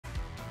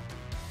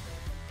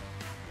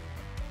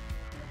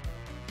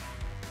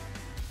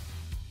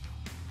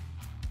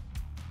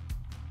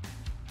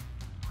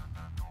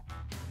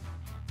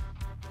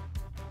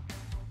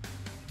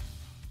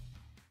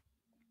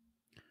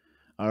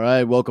All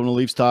right, welcome to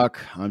Leafs Talk.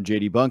 I'm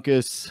JD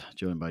Bunkis,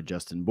 joined by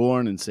Justin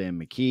Bourne and Sam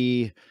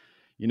McKee.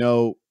 You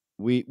know,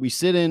 we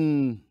sit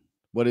in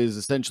what is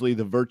essentially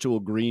the virtual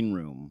green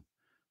room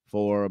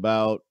for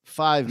about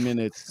 5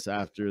 minutes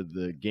after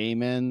the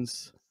game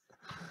ends.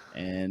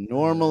 And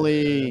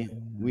normally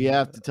we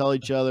have to tell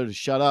each other to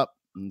shut up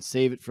and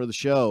save it for the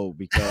show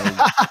because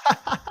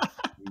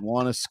we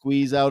want to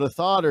squeeze out a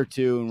thought or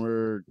two, and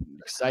we're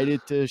excited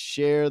to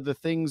share the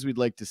things we'd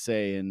like to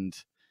say. And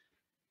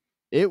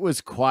it was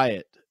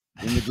quiet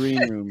in the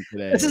green room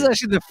today. This is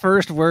actually the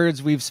first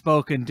words we've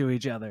spoken to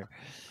each other.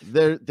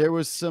 There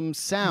was some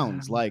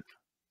sounds like,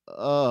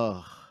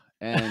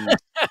 and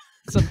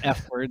some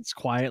F words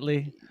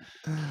quietly.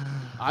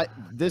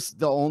 The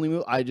only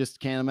move, I just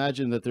can't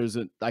imagine that there's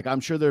I'm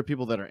sure there are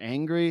people that are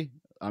angry.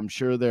 I'm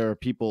sure there are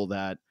people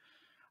that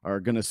are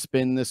going to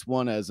spin this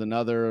one as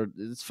another.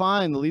 It's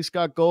fine. The Leafs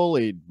got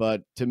goalied,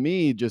 but to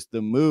me, just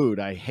the mood,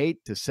 I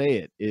hate to say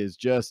it, is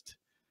just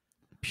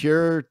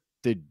pure.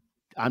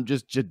 I'm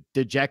just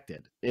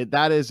dejected.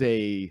 That is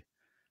a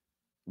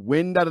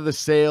wind out of the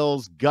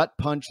sails, gut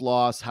punch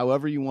loss,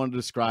 however you want to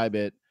describe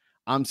it.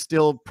 I'm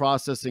still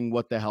processing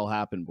what the hell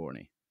happened,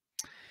 Bourne.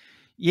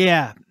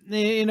 Yeah,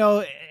 you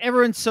know,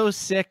 everyone's so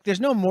sick. There's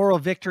no moral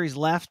victories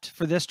left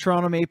for this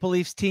Toronto Maple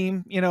Leafs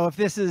team. You know, if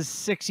this is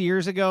 6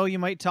 years ago, you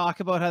might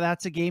talk about how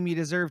that's a game you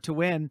deserve to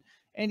win,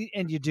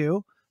 and you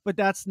do, but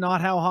that's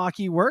not how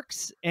hockey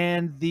works.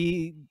 And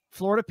the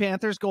Florida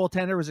Panthers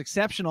goaltender was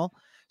exceptional.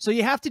 So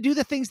you have to do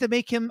the things that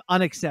make him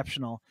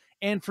unexceptional.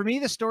 And for me,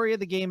 the story of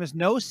the game is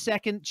no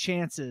second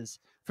chances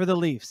for the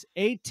Leafs.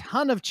 A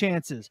ton of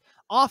chances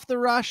off the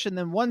rush, and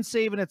then one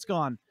save and it's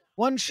gone.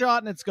 One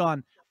shot and it's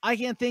gone. I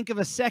can't think of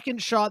a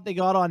second shot they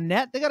got on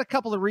net. They got a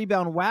couple of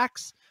rebound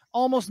whacks,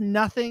 almost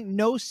nothing,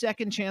 no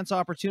second chance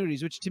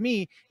opportunities, which to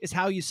me is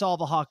how you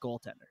solve a hot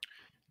goaltender.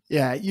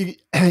 Yeah,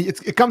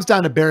 it comes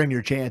down to bearing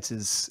your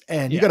chances,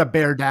 and you got to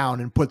bear down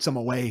and put some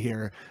away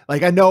here.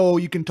 Like, I know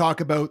you can talk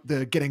about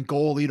the getting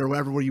goalied or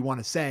whatever you want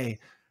to say,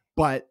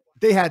 but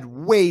they had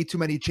way too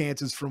many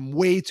chances from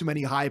way too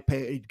many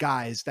high-paid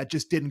guys that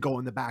just didn't go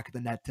in the back of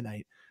the net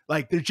tonight.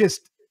 Like,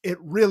 it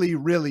really,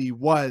 really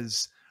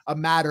was a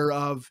matter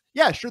of,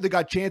 yeah, sure, they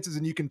got chances,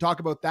 and you can talk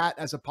about that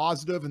as a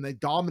positive, and they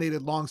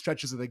dominated long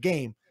stretches of the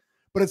game.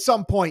 But at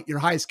some point, your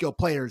high-skilled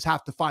players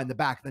have to find the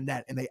back of the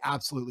net, and they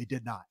absolutely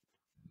did not.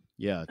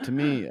 Yeah, to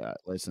me,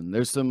 listen,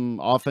 there's some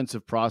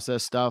offensive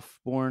process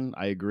stuff, Bourne.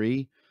 I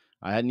agree.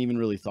 I hadn't even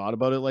really thought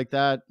about it like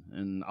that.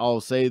 And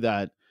I'll say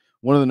that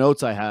one of the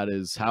notes I had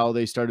is how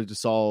they started to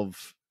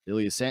solve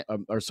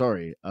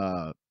Vasilevsky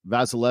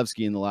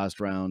in the last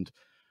round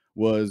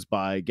was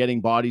by getting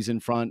bodies in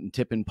front and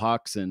tipping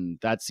pucks. And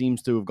that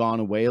seems to have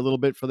gone away a little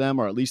bit for them,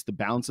 or at least the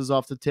bounces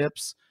off the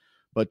tips.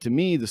 But to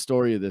me, the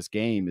story of this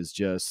game is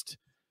just,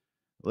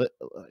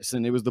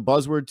 listen, it was the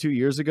buzzword 2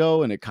 years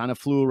ago, and it kind of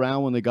flew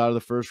around when they got to the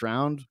first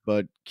round,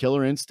 but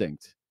killer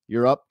instinct.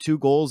 You're up 2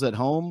 goals at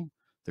home.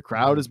 The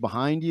crowd is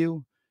behind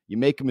you. You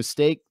make a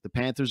mistake. The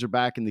Panthers are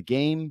back in the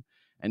game.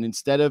 And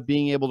instead of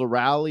being able to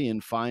rally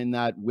and find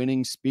that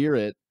winning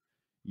spirit,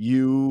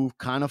 you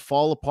kind of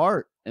fall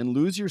apart and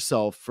lose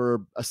yourself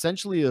for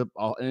essentially an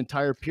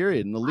entire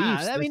period. And the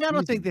Leafs, I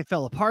don't think they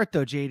fell apart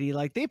though, JD.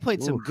 Like, they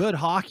played some good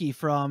hockey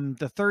from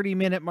the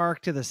 30-minute mark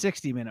to the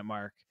 60-minute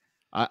mark.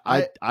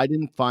 I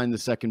didn't find the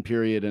second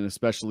period, and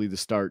especially the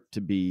start,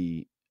 to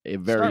be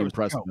very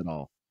impressive at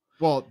all.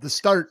 Well, the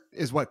start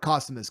is what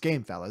cost them this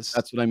game, fellas.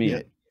 That's what I mean.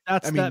 Yeah.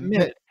 That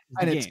minute.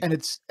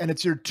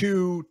 It's your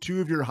two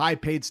of your high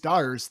paid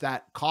stars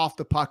that cough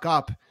the puck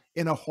up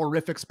in a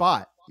horrific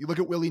spot. You look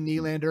at Willie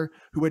Nylander,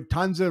 who had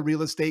tons of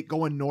real estate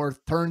going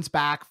north, turns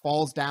back,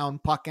 falls down,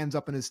 puck ends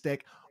up in his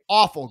stick.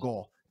 Awful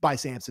goal by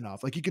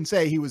Samsonov. Like, you can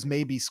say he was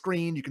maybe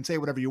screened. You can say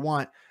whatever you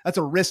want. That's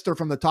a wrister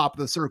from the top of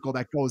the circle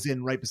that goes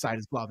in right beside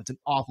his glove. It's an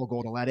awful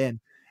goal to let in.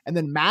 And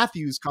then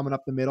Matthews coming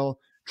up the middle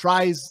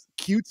tries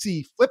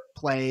cutesy flip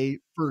play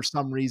for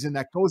some reason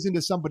that goes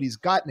into somebody's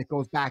gut and it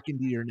goes back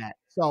into your net.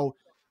 So,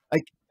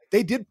 like,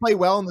 they did play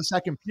well in the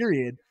second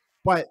period,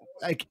 but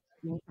like,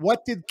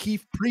 what did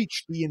Keefe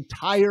preach the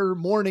entire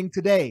morning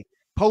today?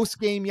 Post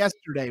game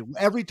yesterday,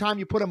 every time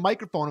you put a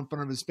microphone in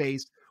front of his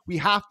face, we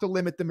have to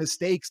limit the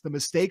mistakes. The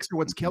mistakes are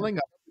what's killing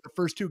us in the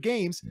first 2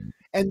 games.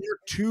 And your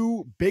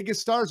 2 biggest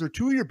stars, or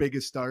 2 of your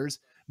biggest stars,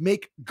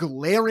 make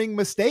glaring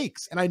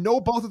mistakes. And I know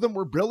both of them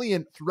were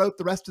brilliant throughout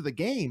the rest of the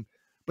game,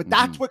 but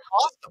that's what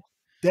cost them.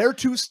 Their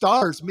 2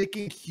 stars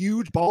making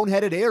huge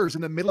boneheaded errors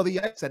in the middle of the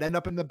ice that end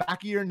up in the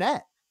back of your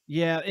net.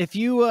 Yeah, if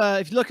you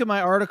look at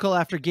my article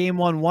after game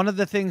 1, one of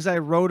the things I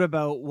wrote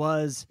about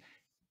was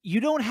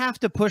you don't have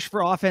to push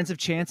for offensive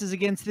chances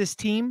against this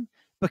team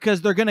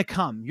because they're going to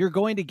come. You're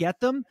going to get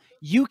them.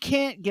 You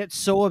can't get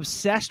so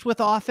obsessed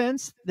with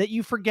offense that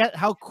you forget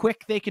how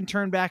quick they can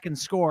turn back and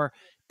score.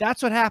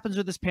 That's what happens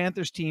with this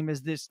Panthers team,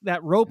 is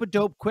that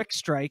rope-a-dope quick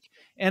strike.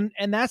 And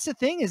that's the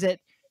thing, is that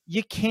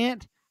you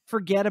can't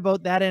forget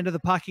about that end of the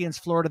puck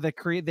against Florida.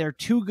 They're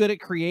too good at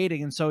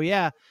creating. And so,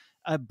 yeah,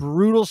 a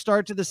brutal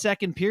start to the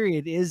second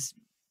period is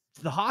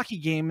the hockey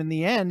game in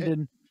the end.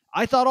 And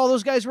I thought all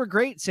those guys were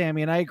great,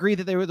 Sammy, and I agree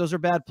that those are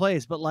bad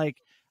plays, but like,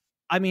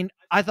 I mean,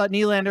 I thought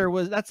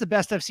Nylander that's the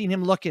best I've seen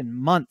him look in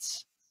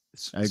months.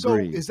 I so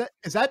agree. is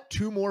that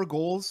 2 more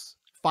goals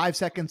 5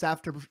 seconds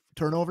after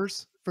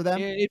turnovers for them?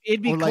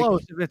 It'd be Or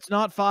close. If it's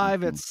not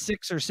 5, it's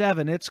 6 or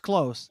 7. It's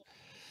close.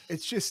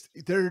 It's just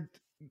they're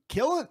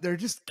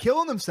just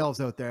killing themselves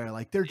out there.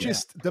 Like they're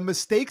just the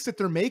mistakes that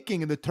they're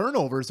making and the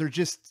turnovers are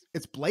just,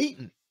 it's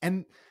blatant.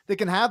 And they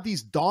can have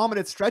these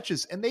dominant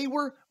stretches, and they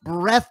were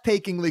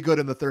breathtakingly good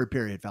in the third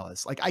period,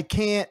 fellas. Like I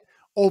can't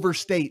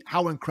overstate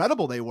how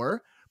incredible they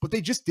were, but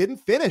they just didn't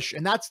finish.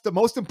 And that's the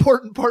most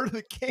important part of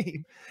the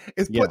game,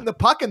 is putting the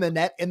puck in the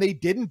net, and they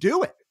didn't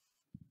do it.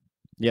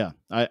 Yeah,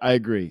 I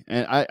agree.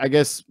 And I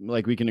guess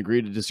like we can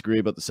agree to disagree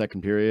about the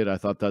second period. I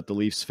thought that the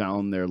Leafs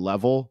found their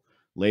level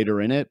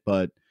later in it,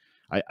 but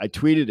I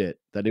tweeted it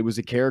that it was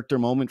a character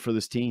moment for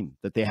this team,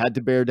 that they had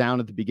to bear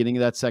down at the beginning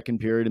of that second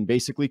period and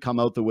basically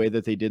come out the way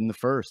that they did in the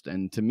first.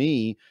 And to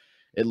me,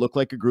 it looked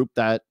like a group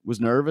that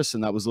was nervous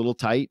and that was a little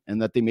tight and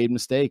that they made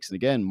mistakes. And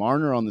again,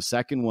 Marner on the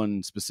second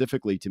one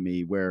specifically, to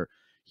me, where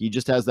he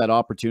just has that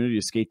opportunity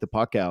to skate the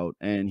puck out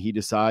and he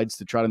decides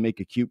to try to make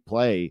a cute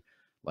play.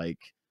 Like,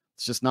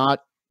 it's just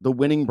not the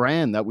winning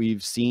brand that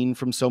we've seen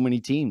from so many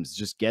teams.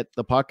 Just get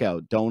the puck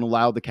out. Don't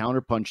allow the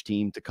counterpunch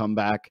team to come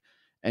back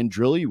and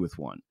drill you with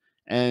one.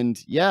 And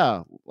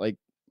yeah, like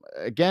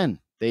again,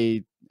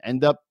 they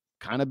end up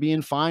kind of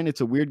being fine. It's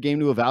a weird game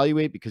to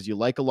evaluate because you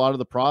like a lot of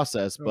the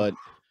process, but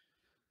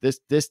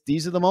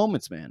these are the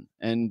moments, man.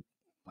 And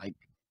like,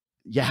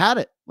 you had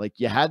it. Like,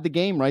 you had the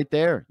game right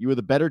there. You were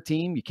the better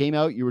team. You came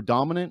out, you were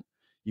dominant.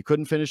 You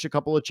couldn't finish a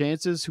couple of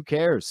chances. Who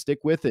cares? Stick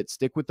with it.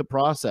 Stick with the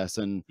process.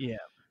 And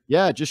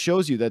yeah, it just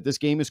shows you that this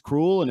game is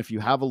cruel. And if you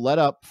have a let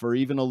up for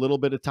even a little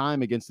bit of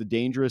time against a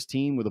dangerous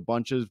team with a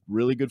bunch of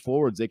really good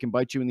forwards, they can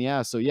bite you in the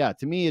ass. So yeah,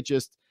 to me, it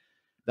just,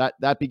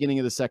 that beginning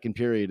of the second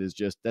period is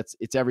just,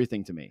 it's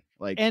everything to me.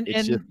 Like,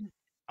 it's just,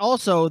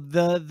 also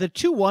the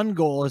 2-1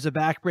 goal is a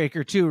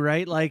backbreaker too,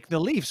 right? Like the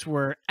Leafs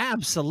were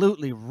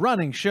absolutely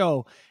running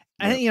show.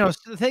 And you know,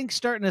 things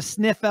starting to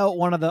sniff out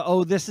one of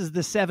the, this is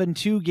the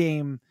 7-2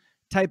 game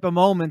type of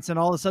moments, and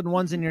all of a sudden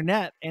one's in your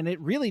net, and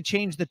it really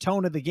changed the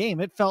tone of the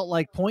game. It felt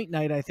like point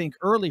night, I think,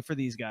 early for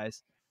these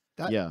guys.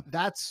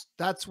 That's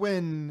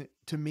when,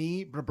 to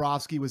me,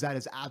 Bobrovsky was at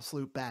his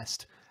absolute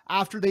best.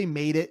 After they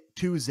made it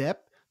 2-0,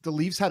 the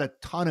Leafs had a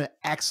ton of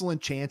excellent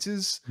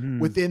chances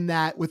within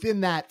that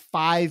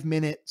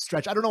 5-minute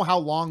stretch. I don't know how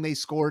long they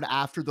scored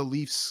after the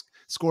Leafs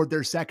scored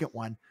their second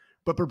one,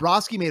 but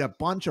Bobrovsky made a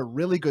bunch of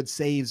really good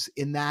saves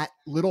in that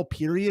little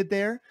period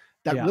there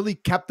that really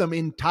kept them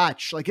in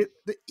touch. Like, it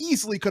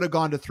easily could have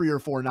gone to 3 or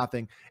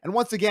 4-0. And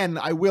once again,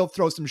 I will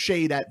throw some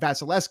shade at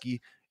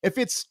Vasilevsky. If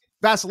it's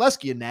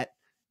Vasilevsky in net,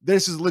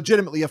 this is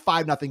legitimately a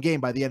 5-0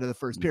 game by the end of the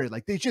first period.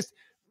 Like,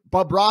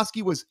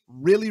 Bobrovsky was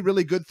really,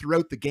 really good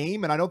throughout the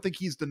game, and I don't think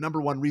he's the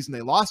number one reason they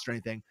lost or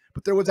anything,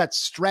 but there was that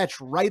stretch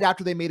right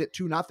after they made it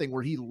 2-0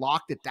 where he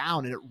locked it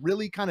down, and it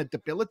really kind of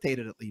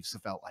debilitated at Leafs,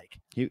 it felt like.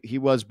 He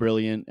was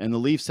brilliant, and the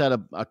Leafs had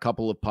a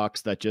couple of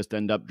pucks that just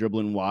end up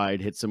dribbling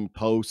wide, hit some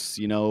posts,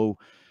 you know,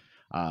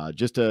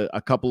 just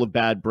a couple of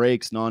bad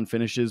breaks,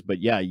 non-finishes, but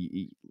yeah,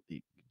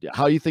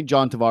 how do you think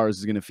John Tavares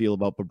is going to feel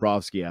about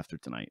Bobrovsky after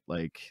tonight?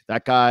 Like,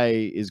 that guy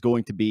is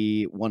going to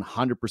be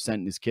 100%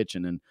 in his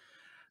kitchen, and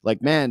like,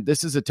 man,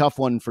 this is a tough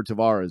one for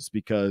Tavares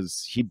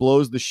because he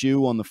blows the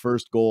shoe on the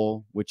first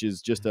goal, which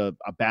is just a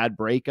bad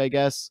break, I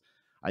guess.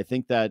 I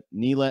think that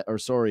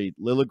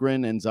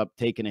Liljegren ends up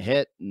taking a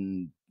hit,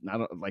 and I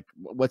don't like,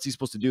 what's he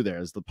supposed to do there?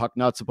 Is the puck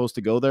not supposed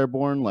to go there,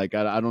 Bourne? Like,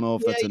 I don't know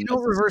if that's you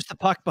don't reverse the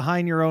puck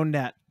behind your own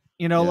net.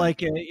 You know,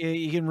 like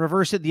you can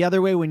reverse it the other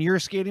way when you're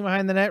skating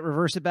behind the net,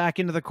 reverse it back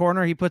into the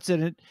corner. He puts it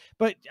in,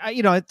 but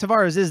you know,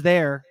 Tavares is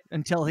there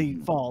until he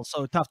falls.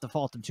 So tough to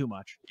fault him too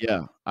much.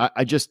 Yeah.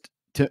 I just,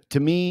 to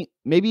me,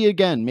 maybe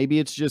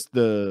it's just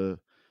the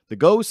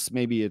ghosts,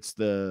 maybe it's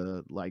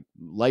the like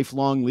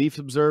lifelong Leaf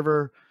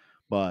observer,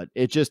 but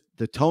it just,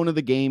 the tone of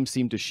the game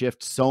seemed to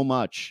shift so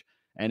much.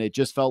 And it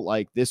just felt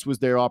like this was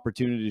their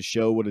opportunity to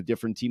show what a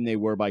different team they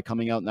were by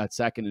coming out in that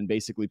second and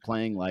basically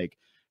playing like,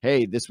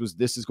 hey, this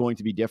is going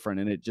to be different.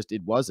 And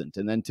it wasn't.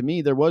 And then to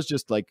me, there was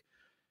just like,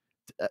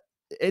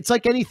 it's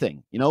like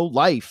anything, you know,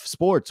 life,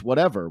 sports,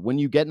 whatever. When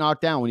you get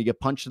knocked down, when you get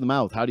punched in the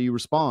mouth, how do you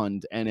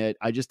respond? And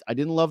I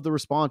didn't love the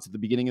response at the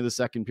beginning of the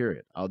second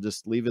period. I'll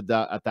just leave it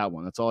at that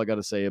one. That's all I got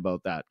to say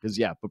about that. Because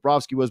yeah,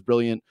 Bobrovsky was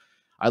brilliant.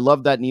 I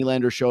love that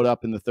Nylander showed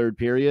up in the third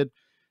period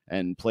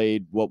and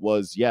played what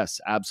was,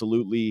 yes,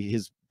 absolutely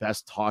his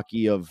best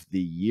hockey of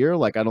the year.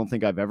 Like, I don't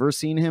think I've ever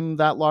seen him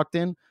that locked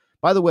in.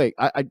 By the way,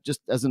 I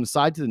just, as an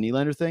aside to the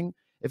Nylander thing,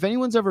 if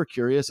anyone's ever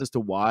curious as to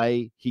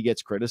why he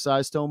gets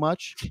criticized so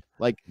much,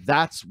 like,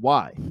 that's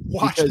why.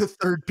 Watch the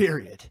third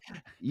period.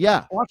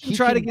 Yeah. Watch him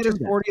try to get his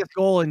 40th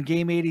goal in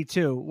game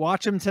 82.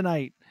 Watch him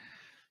tonight.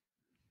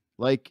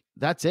 Like,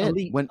 that's it.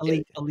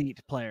 Elite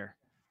player.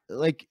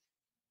 Like,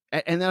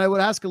 and then I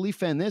would ask a Leaf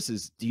fan this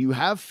is, do you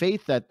have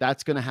faith that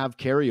that's going to have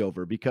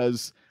carryover?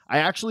 Because I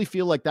actually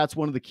feel like that's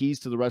one of the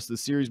keys to the rest of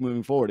the series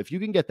moving forward. If you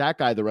can get that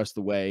guy the rest of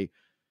the way,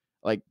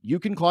 like you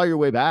can claw your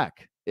way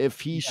back.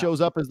 If he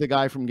shows up as the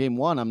guy from game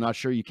 1, I'm not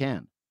sure you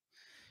can.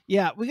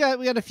 Yeah, we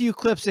got a few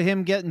clips of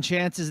him getting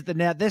chances at the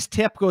net. This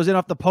tip goes in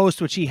off the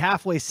post, which he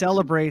halfway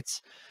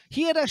celebrates.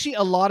 He had actually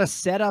a lot of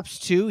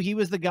setups too. He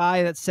was the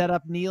guy that set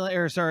up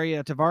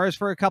Tavares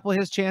for a couple of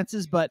his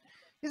chances, but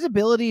his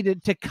ability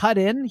to cut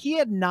in, he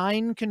had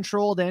 9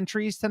 controlled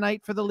entries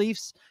tonight for the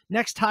Leafs.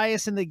 Next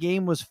highest in the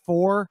game was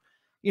 4.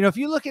 You know, if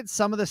you look at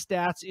some of the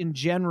stats in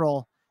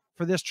general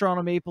for this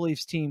Toronto Maple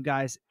Leafs team,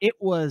 guys, it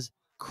was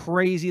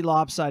crazy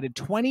lopsided.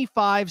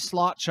 25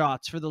 slot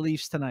shots for the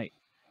Leafs tonight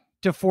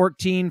to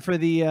 14 for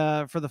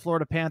the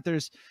Florida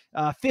Panthers.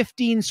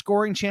 15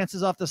 scoring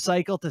chances off the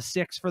cycle to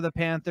 6 for the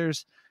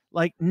Panthers.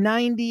 Like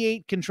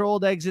 98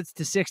 controlled exits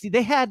to 60.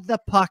 They had the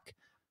puck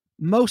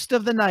most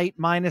of the night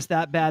minus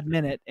that bad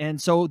minute. And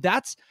so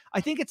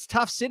I think it's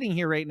tough sitting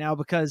here right now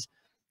because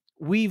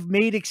we've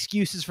made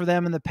excuses for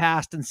them in the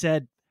past and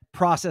said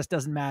process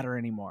doesn't matter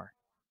anymore.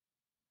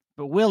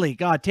 But Willie,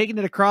 God, taking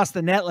it across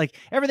the net, like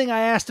everything I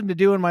asked him to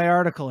do in my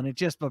article, and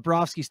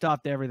Bobrovsky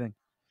stopped everything.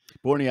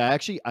 Bourne, I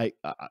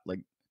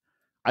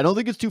don't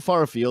think it's too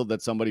far afield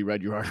that somebody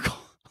read your article.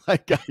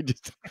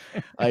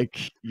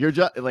 You're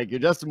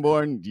Justin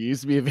Bourne. You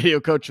used to be a video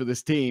coach for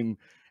this team,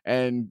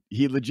 and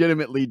he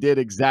legitimately did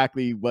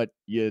exactly what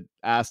you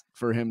asked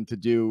for him to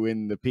do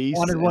in the piece.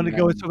 Wanted one to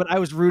go into, but I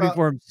was rooting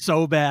for him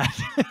so bad.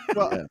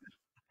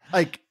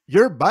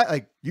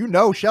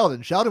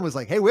 Sheldon. Sheldon was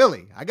like, "Hey,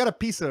 Willie, I got a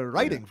piece of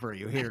writing for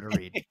you here to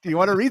read. Do you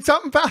want to read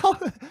something, pal?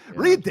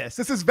 Read this.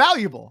 This is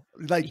valuable.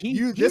 Like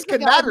this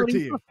can matter to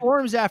you."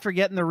 Performs after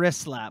getting the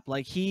wrist slap.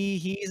 Like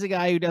he's a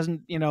guy who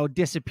doesn't,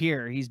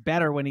 disappear. He's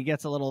better when he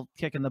gets a little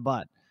kick in the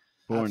butt.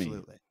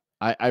 Absolutely.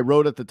 I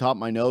wrote at the top of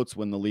my notes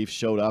when the Leafs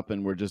showed up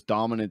and were just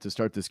dominant to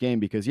start this game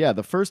because,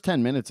 the first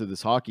 10 minutes of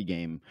this hockey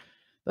game,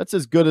 that's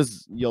as good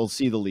as you'll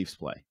see the Leafs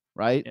play,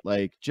 right?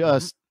 Like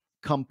just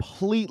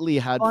completely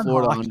had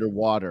Florida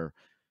underwater.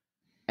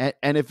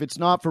 And if it's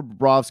not for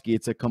Bobrovsky,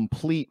 it's a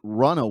complete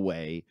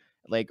runaway.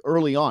 Like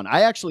early on,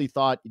 I actually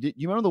thought, you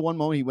remember the one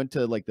moment he went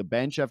to like the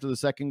bench after the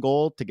second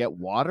goal to get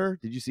water?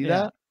 Did you see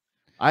that?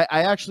 I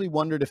actually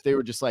wondered if they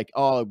were just like,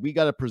 oh, we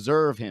got to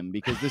preserve him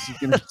because this is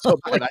going to be so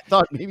bad. I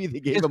thought maybe they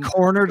gave him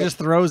corner, just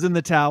throws in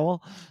the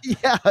towel.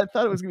 Yeah, I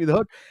thought it was going to be the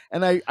hook.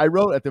 And I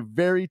wrote at the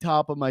very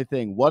top of my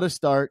thing, what a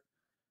start.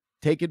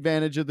 Take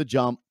advantage of the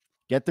jump,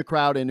 get the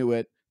crowd into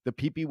it. The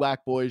pee-pee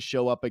whack boys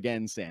show up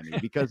again, Sammy,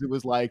 because it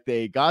was like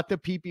they got the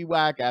pee-pee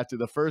whack after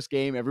the first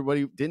game.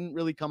 Everybody didn't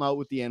really come out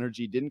with the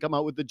energy, didn't come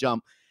out with the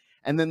jump.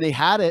 And then they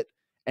had it,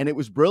 and it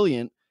was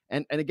brilliant.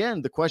 And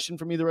again, the question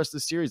for me the rest of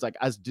the series, like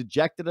as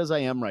dejected as I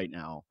am right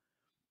now,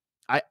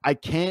 I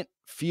can't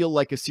feel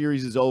like a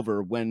series is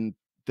over when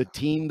the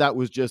team that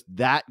was just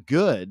that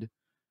good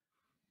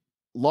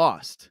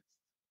lost.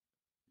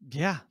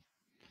 Yeah.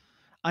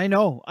 I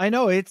know.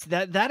 It's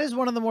that is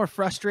one of the more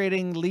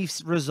frustrating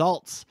Leafs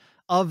results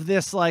of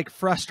this like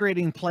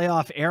frustrating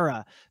playoff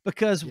era,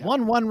 because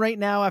 1-1 right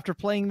now after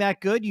playing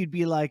that good, you'd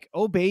be like,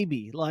 oh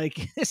baby,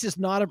 like this is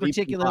not a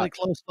particularly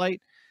close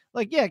fight.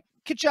 Like,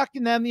 Kachuk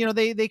and them,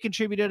 they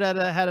contributed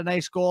had a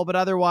nice goal, but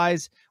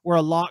otherwise we're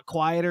a lot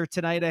quieter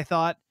tonight. I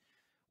thought,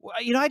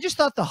 I just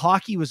thought the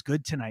hockey was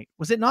good tonight.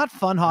 Was it not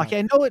fun hockey?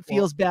 I know it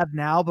feels bad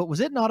now, but was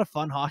it not a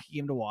fun hockey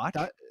game to watch?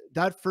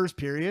 That first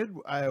period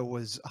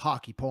was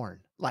hockey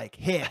porn, like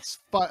hits,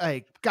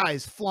 like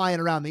guys flying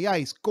around the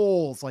ice,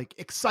 goals, like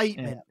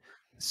excitement,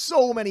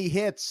 so many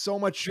hits, so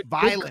much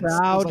violence.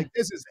 I was like,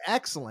 this is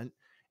excellent.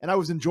 And I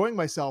was enjoying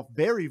myself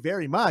very,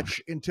 very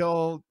much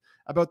until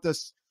about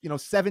this,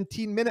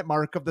 17-minute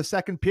mark of the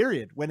second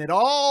period when it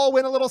all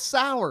went a little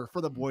sour for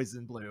the boys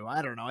in blue.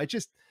 I don't know. It's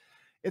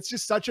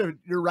just such a,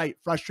 you're right,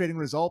 frustrating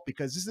result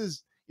because this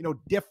is,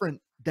 different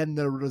than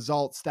the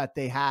results that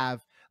they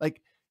have.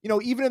 Like,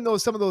 even in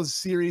some of those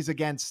series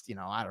against,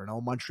 I don't know,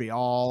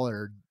 Montreal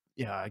or,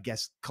 I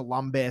guess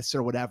Columbus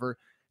or whatever,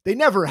 they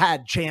never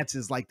had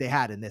chances like they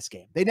had in this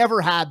game. They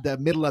never had the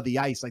middle of the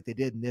ice like they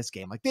did in this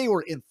game. Like they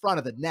were in front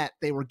of the net.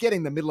 They were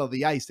getting the middle of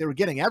the ice. They were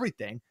getting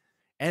everything.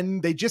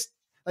 And they just,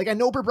 like, I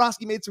know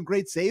Bobrovsky made some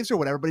great saves or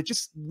whatever, but it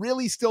just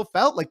really still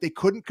felt like they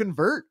couldn't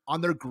convert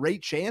on their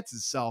great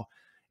chances. So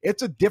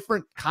it's a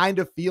different kind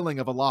of feeling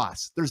of a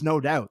loss. There's no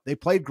doubt. They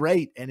played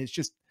great. And it's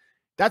just,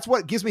 that's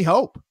what gives me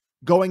hope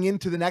going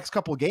into the next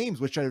couple of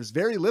games, which there's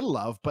very little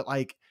of, but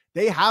like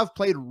they have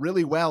played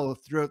really well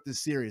throughout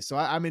this series. So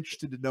I'm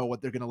interested to know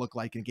what they're going to look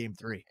like in game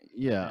 3.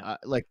 Yeah.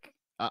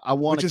 I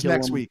want to, which is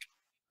next week.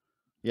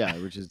 Yeah.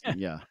 Which is,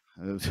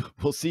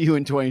 we'll see you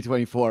in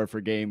 2024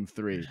 for game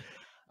 3.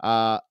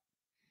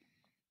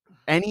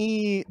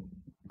 Any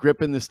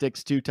gripping the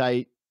sticks too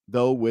tight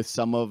though, with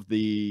some of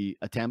the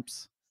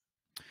attempts?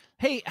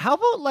 Hey, how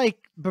about like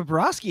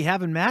Bobrovsky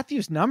having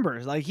Matthews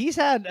numbers? Like he's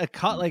had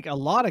a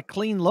lot of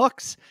clean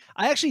looks.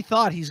 I actually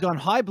thought he's gone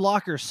high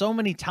blocker so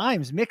many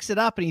times, mix it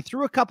up, and he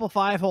threw a couple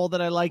 5-hole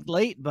that I liked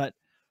late, but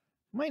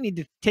might need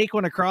to take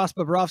one across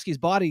Bobrovsky's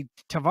body.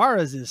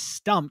 Tavares is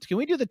stumped. Can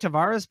we do the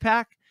Tavares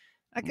pack?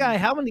 That guy,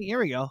 here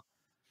we go.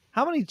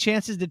 How many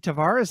chances did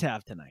Tavares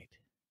have tonight?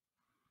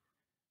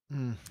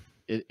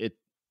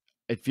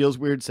 it feels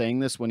weird saying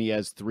this when he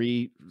has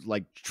 3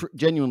 like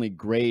genuinely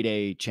grade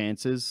A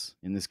chances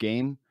in this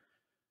game.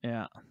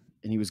 Yeah.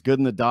 And he was good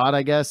in the dot,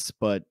 I guess,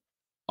 but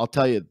I'll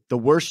tell you, the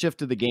worst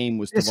shift of the game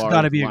was This has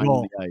got to Tavares be a lying goal.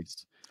 on the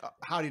ice.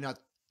 How do you not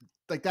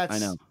like that's? I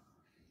know.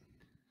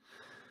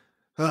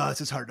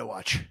 This is hard to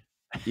watch.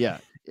 Yeah.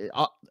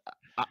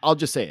 I'll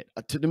just say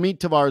it. To me,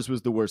 Tavares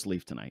was the worst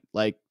Leaf tonight.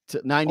 Like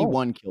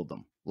 91 killed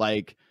them.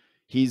 Like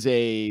he's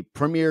a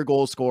premier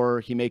goal scorer.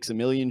 He makes $1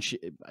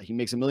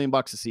 million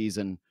bucks a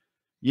season.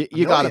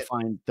 You got to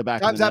find the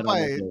back of the net.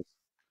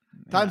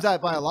 Times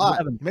that by a lot.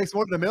 11. He makes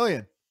more than $1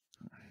 million.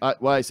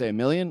 What I say, $1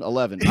 million?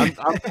 11.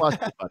 I'm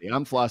flustered, buddy.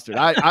 I'm flustered.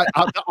 I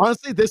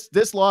honestly,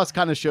 this loss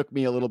kind of shook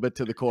me a little bit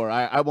to the core.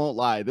 I won't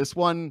lie. This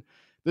one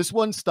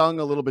stung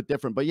a little bit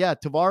different. But yeah,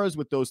 Tavares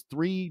with those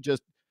 3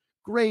 just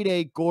grade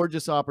A,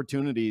 gorgeous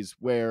opportunities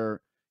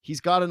where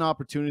he's got an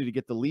opportunity to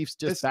get the Leafs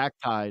just back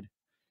tied.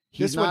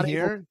 He's not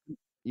here.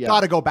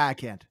 Got to go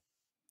backhand.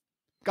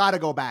 Got to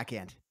go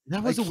backhand.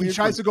 That was a weird. He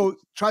tries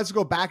to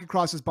go back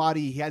across his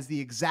body. He has the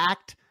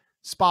exact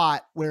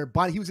spot where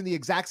he was in the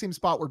exact same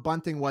spot where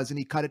Bunting was, and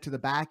he cut it to the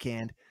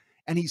backhand,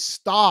 and he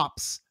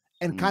stops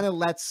and kind of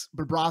lets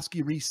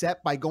Bobrovsky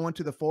reset by going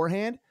to the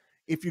forehand.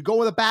 If you go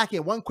with a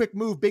backhand, one quick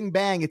move, bing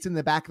bang, it's in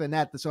the back of the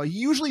net. So he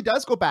usually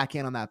does go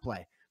backhand on that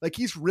play. Like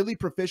he's really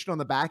proficient on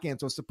the backhand.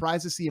 So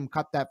surprised to see him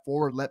cut that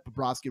forward, let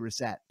Bobrovsky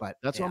reset. But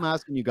that's what I'm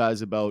asking you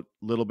guys about.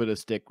 A little bit of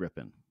stick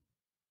gripping.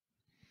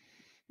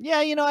 Yeah,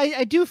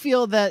 I do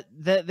feel that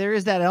there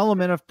is that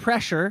element of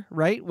pressure,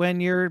 right? When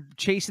you're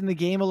chasing the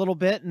game a little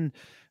bit and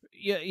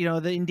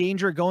the in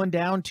danger of going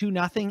down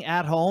 2-0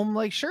 at home,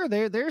 like sure,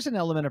 there's an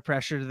element of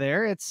pressure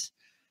there.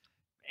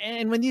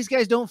 And when these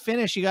guys don't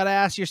finish, you got to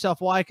ask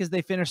yourself why, because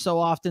they finish so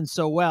often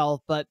so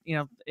well. But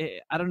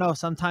I don't know.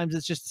 Sometimes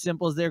it's just as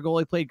simple as their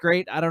goalie played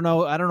great. I don't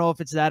know if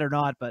it's that or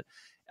not. But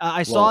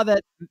I saw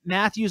that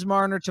Matthews,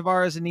 Marner,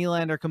 Tavares, and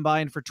Nylander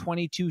combined for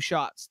 22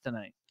 shots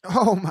tonight.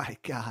 Oh my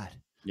God.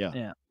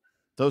 Yeah.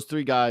 Those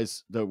 3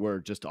 guys that were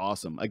just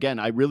awesome. Again,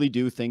 I really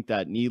do think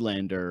that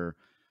Nylander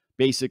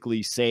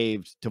basically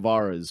saved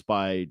Tavares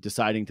by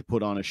deciding to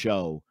put on a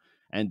show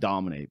and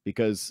dominate,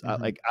 because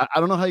I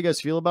don't know how you guys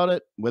feel about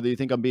it, whether you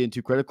think I'm being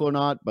too critical or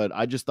not, but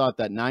I just thought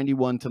that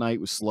 91 tonight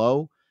was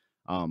slow.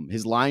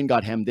 His line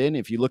got hemmed in.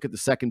 If you look at the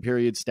second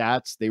period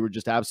stats, they were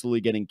just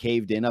absolutely getting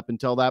caved in up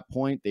until that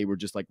point. They were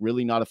just like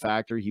really not a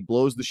factor. He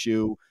blows the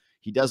shoe.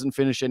 He doesn't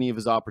finish any of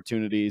his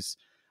opportunities.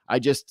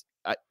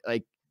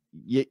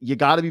 You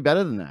got to be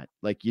better than that.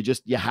 Like you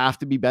have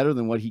to be better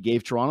than what he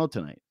gave Toronto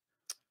tonight.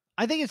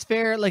 I think it's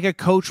fair. Like a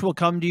coach will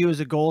come to you as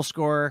a goal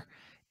scorer,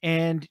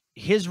 and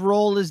his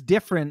role is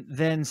different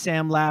than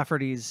Sam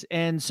Lafferty's.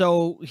 And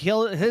so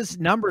his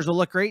numbers will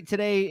look great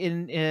today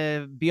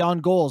in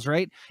beyond goals,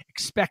 right?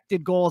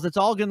 Expected goals. It's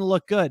all going to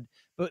look good,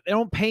 but they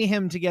don't pay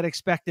him to get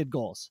expected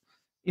goals.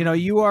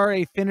 You are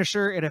a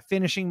finisher at a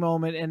finishing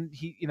moment. And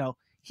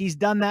he's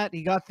done that.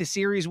 He got the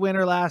series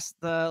winner last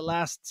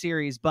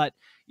series, but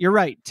you're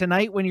right.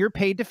 Tonight, when you're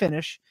paid to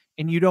finish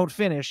and you don't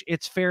finish,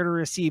 it's fair to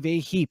receive a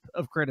heap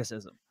of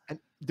criticism. And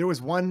there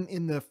was one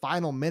in the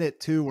final minute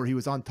too, where he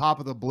was on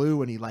top of the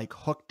blue and he like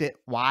hooked it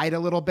wide a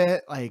little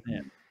bit. Like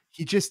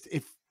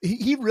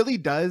he really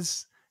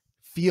does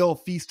feel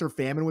feast or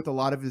famine with a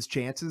lot of his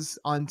chances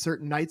on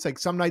certain nights. Like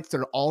some nights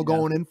they're all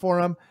going in for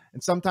him,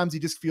 and sometimes he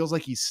just feels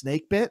like he's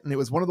snake bit. And it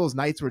was one of those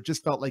nights where it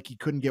just felt like he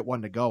couldn't get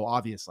one to go,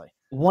 obviously.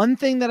 One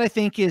thing that I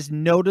think is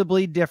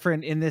notably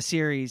different in this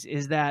series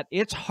is that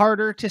it's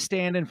harder to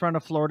stand in front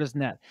of Florida's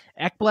net.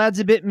 Ekblad's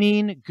a bit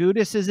mean.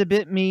 Gudas is a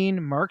bit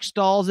mean. Mark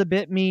Stahl's a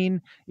bit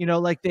mean.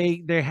 Like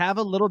they have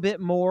a little bit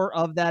more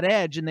of that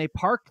edge, and they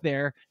park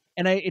there.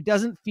 And it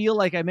doesn't feel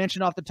like, I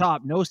mentioned off the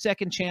top, no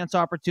second chance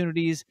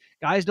opportunities.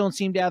 Guys don't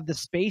seem to have the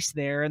space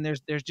there, and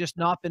there's just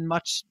not been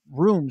much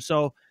room.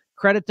 So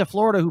credit to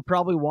Florida, who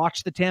probably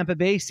watched the Tampa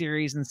Bay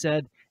series and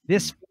said,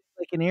 this feels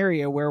like an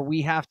area where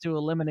we have to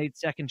eliminate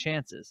second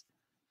chances.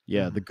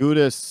 Yeah, the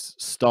Gudas,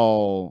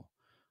 Stahl,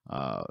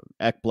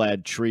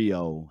 Ekblad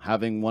trio,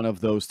 having one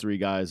of those 3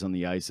 guys on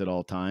the ice at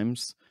all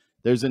times,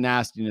 there's a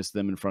nastiness to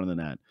them in front of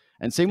the net.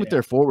 And same with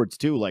their forwards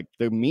too. Like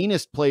the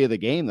meanest play of the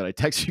game that I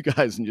texted you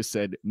guys and just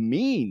said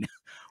mean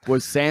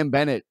was Sam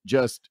Bennett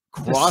just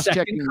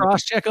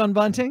cross-check on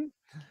Bunting.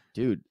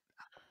 Dude,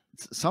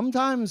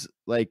 sometimes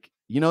like,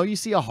 you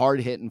see a hard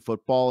hit in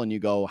football and you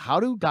go, how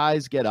do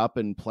guys get up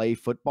and play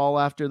football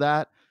after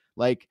that?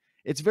 Like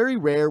it's very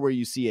rare where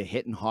you see a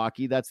hit in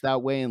hockey that's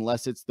that way,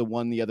 unless it's the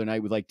one the other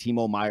night with like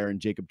Timo Meier and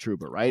Jacob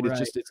Trouba, right?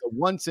 It's a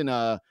once in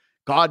a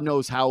God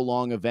knows how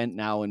long event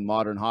now in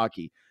modern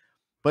hockey.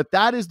 But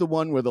that is the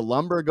one where the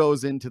lumber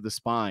goes into the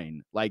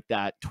spine like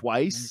that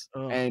twice.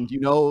 And you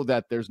know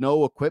that there's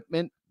no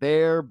equipment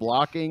there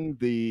blocking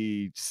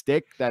the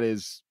stick that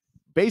is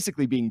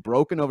basically being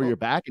broken over your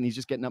back, and he's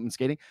just getting up and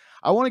skating.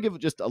 I want to give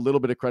just a little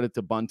bit of credit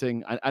to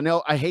Bunting. I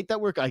know I hate that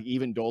we're like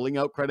even doling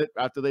out credit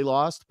after they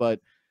lost,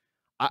 but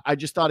I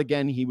just thought,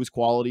 again, he was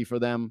quality for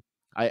them.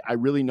 I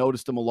really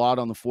noticed him a lot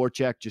on the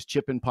forecheck, just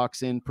chipping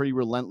pucks in, pretty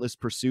relentless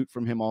pursuit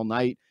from him all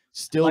night.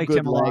 Still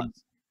good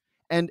legs.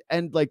 And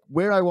like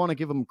where I want to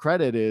give him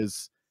credit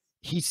is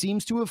he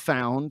seems to have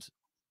found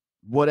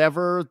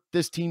whatever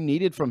this team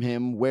needed from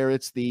him, where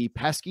it's the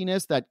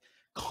peskiness that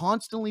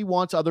constantly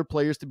wants other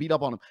players to beat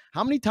up on him.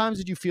 How many times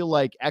did you feel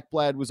like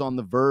Ekblad was on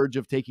the verge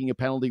of taking a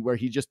penalty where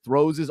he just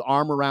throws his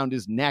arm around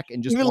his neck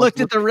and just even looked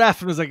at the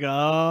ref and was like,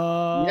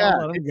 oh, yeah,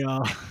 let him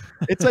go.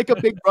 It's like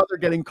a big brother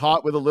getting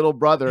caught with a little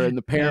brother and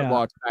the parent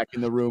walks back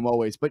in the room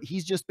always. But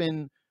he's just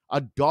been a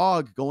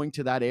dog going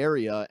to that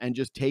area and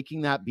just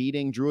taking that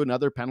beating. Drew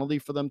another penalty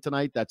for them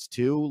tonight. That's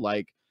 2.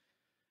 Like,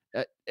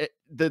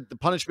 the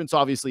punishment's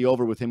obviously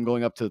over with him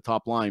going up to the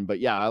top line. But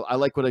yeah, I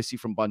like what I see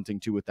from Bunting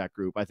too with that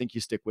group. I think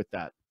you stick with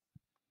that.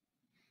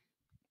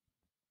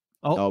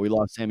 Oh, we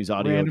lost Sammy's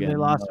audio randomly again.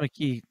 They lost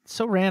McKee.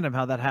 So random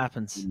how that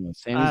happens.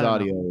 Sammy's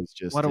audio is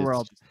just, what a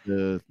world.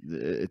 Just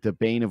the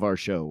bane of our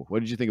show. What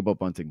did you think about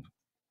Bunting?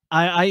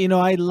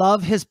 I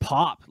love his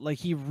pop. Like,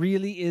 he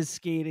really is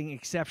skating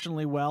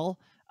exceptionally well.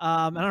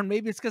 I don't know,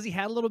 maybe it's because he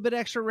had a little bit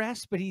extra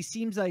rest, but he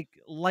seems like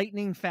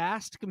lightning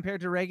fast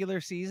compared to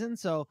regular season.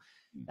 So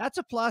that's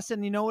a plus.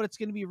 And you know what? It's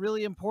going to be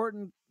really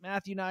important.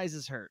 Matthew Knies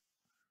is hurt.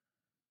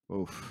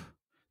 Oof,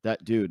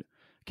 that dude.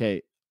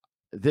 Okay.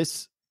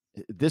 This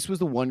was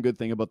the one good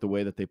thing about the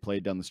way that they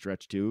played down the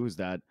stretch too, is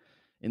that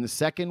in the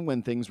second,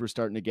 when things were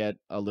starting to get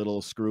a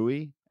little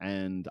screwy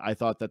and I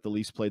thought that the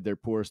Leafs played their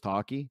poorest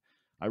hockey,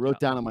 I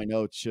wrote down in my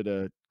notes, should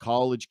a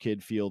college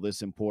kid feel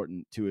this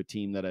important to a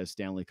team that has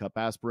Stanley Cup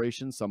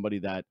aspirations? Somebody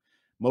that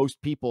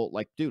most people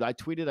like, dude, I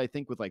tweeted, I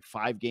think with like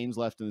 5 games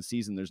left in the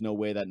season, there's no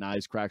way that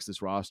Knies cracks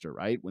this roster,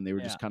 right? When they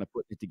were just kind of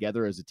putting it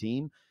together as a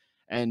team.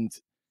 And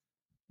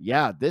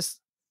yeah,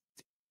 this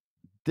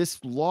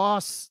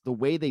loss, the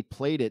way they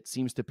played it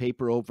seems to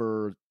paper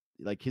over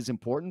like his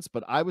importance.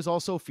 But I was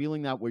also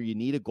feeling that where you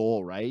need a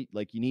goal, right?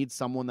 Like you need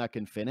someone that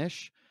can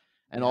finish.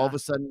 And all of a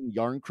sudden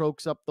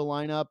Yarncroke's up the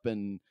lineup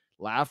and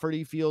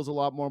Lafferty feels a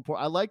lot more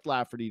important. I liked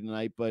Lafferty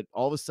tonight, but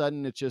all of a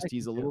sudden it's just,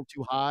 he's a little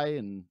too high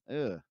and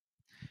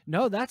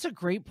No, that's a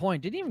great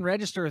point. Didn't even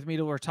register with me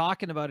till we're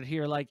talking about it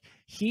here. Like,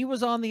 he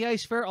was on the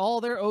ice for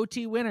all their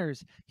OT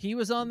winners. He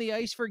was on the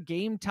ice for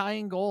game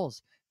tying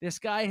goals. This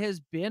guy has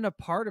been a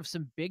part of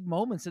some big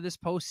moments of this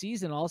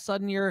postseason. All of a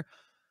sudden you're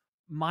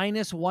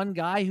minus one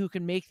guy who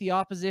can make the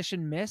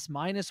opposition miss,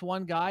 minus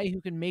one guy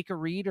who can make a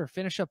read or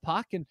finish a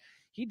puck. And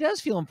he does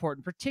feel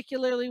important,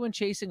 particularly when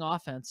chasing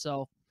offense.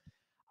 So,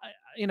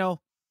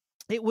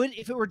 it would,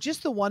 if it were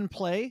just the one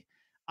play,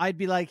 I'd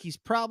be like, he's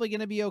probably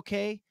going to be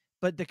okay.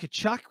 But the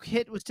Tkachuk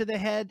hit was to the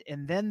head,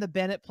 and then the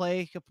Bennett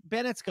play.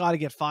 Bennett's got to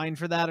get fined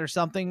for that or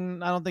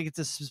something. I don't think it's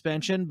a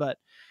suspension, but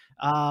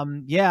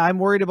I'm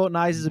worried about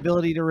Knies'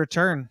 ability to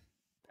return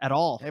at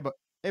all.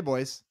 Hey,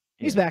 boys,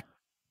 he's back.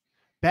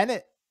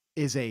 Bennett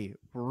is a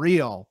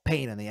real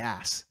pain in the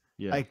ass.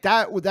 Yeah. Like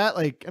that. With that,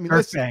 like, I mean,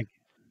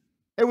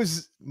 it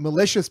was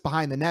malicious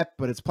behind the net,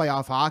 but it's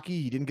playoff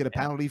hockey. He didn't get a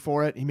penalty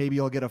for it. Maybe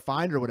he'll get a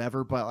fine or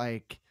whatever. But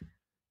like,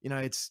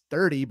 it's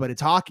dirty, but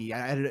it's hockey.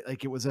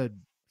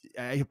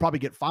 He'll probably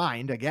get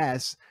fined, I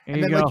guess.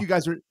 And then like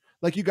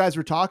you guys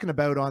were talking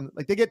about on,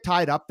 like, they get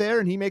tied up there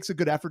and he makes a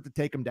good effort to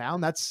take him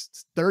down.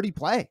 That's dirty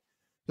play.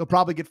 He'll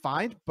probably get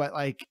fined, but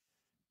like,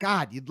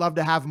 God, you'd love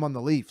to have him on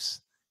the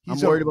Leafs. I'm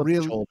worried about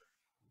the shoulder.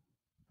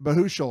 But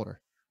whose shoulder?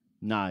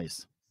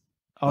 Knies.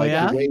 Oh,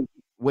 like the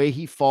way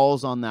he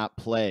falls on that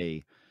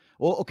play.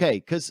 Well, okay,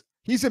 because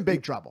he's in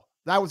big trouble.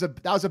 That was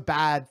a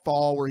bad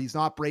fall where he's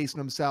not bracing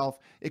himself.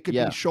 It could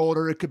be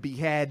shoulder, it could be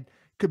head,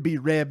 it could be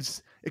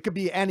ribs, it could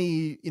be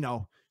any,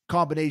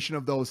 combination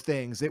of those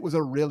things. It was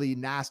a really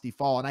nasty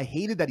fall, and I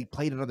hated that he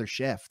played another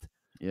shift.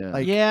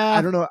 I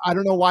don't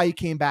know why he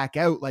came back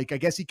out. Like, I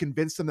guess he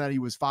convinced him that he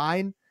was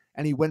fine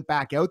and he went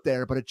back out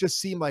there, but it just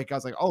seemed like, I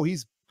was like, oh,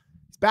 he's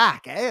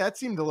back. Hey, that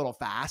seemed a little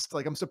fast.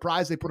 Like, I'm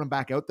surprised they put him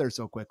back out there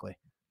so quickly.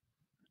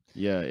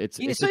 Yeah, it's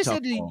a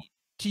tough call.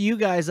 To you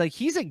guys, like,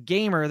 he's a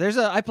gamer.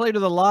 I played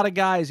with a lot of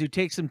guys who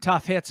take some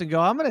tough hits and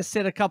go, I'm going to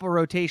sit a couple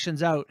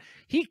rotations out.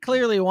 He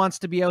clearly wants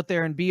to be out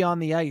there and be on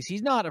the ice.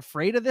 He's not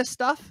afraid of this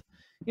stuff.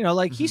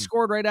 He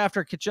scored right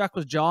after Tkachuk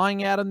was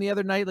jawing at him the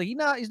other night. Like,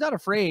 he's not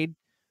afraid,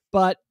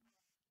 but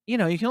you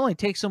can only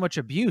take so much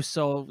abuse.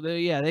 So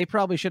they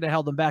probably should have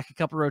held him back a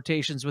couple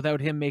rotations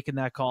without him making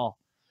that call.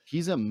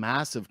 He's a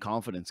massive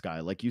confidence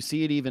guy. Like, you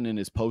see it even in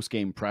his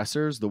post-game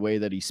pressers, the way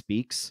that he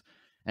speaks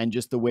and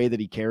just the way that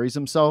he carries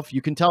himself. You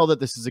can tell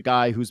that this is a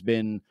guy who's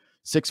been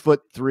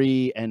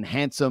 6'3" and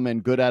handsome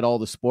and good at all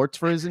the sports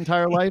for his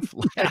entire life.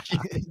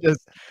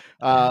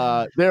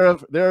 There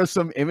are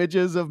some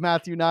images of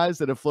Matthew Knies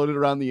that have floated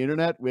around the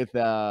internet with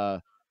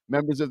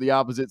members of the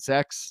opposite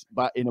sex,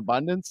 but in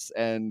abundance.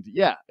 And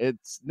yeah,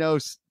 it's no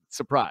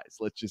surprise,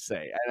 let's just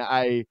say. And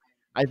I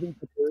think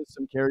that there is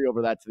some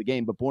carryover that to the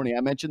game. But Bourne,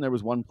 I mentioned there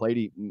was one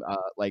play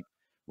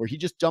where he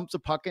just jumps a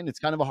puck in. It's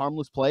kind of a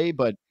harmless play,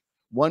 but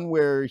one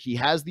where he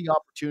has the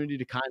opportunity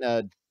to kind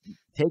of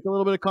take a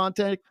little bit of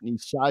contact and he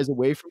shies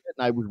away from it.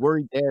 And I was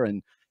worried there.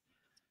 And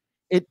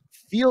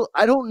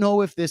I don't know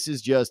if this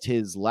is just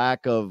his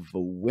lack of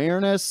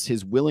awareness,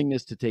 his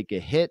willingness to take a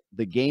hit,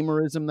 the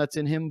gamerism that's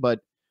in him, but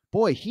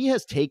boy, he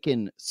has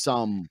taken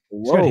some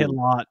He's gonna hit a blows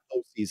lot.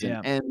 postseason.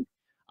 Yeah. And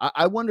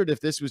I wondered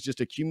if this was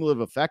just a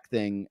cumulative effect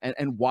thing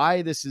and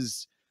why this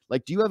is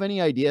like, do you have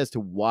any idea as to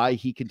why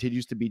he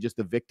continues to be just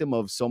the victim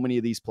of so many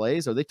of these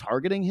plays? Are they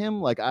targeting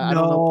him? Like, I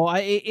don't know. No,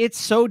 it's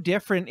so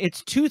different.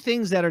 It's two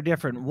things that are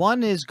different.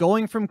 One is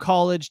going from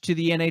college to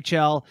the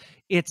NHL.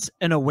 It's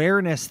an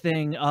awareness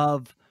thing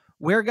of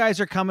where guys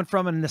are coming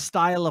from and the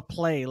style of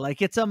play.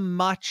 Like, it's a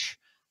much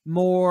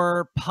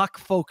more puck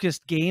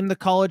focused game, the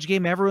college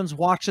game. Everyone's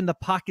watching the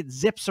puck. It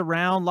zips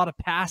around, a lot of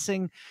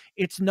passing.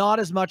 It's not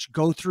as much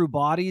go through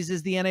bodies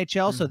as the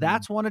NHL. So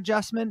that's one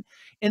adjustment.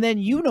 And then,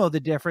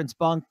 the difference,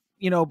 Bunk,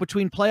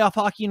 between playoff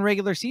hockey and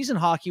regular season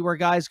hockey, where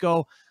guys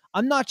go,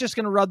 I'm not just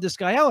going to rub this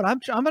guy out.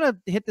 I'm going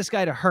to hit this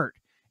guy to hurt.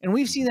 And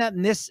we've seen that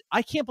in this.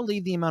 I can't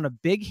believe the amount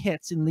of big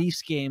hits in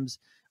Leafs games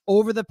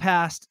over the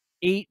past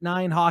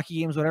 8-9 hockey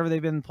games, whatever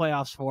they've been in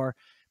playoffs for.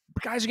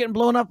 Guys are getting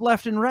blown up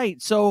left and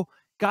right. So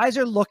guys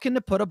are looking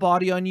to put a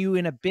body on you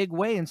in a big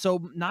way. And so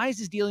Nyes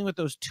is dealing with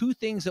those two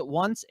things at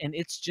once, and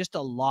it's just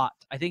a lot.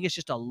 I think it's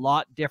just a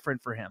lot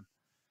different for him.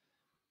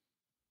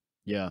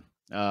 Yeah.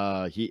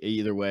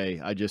 Either way,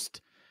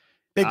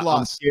 Big loss.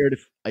 I'm scared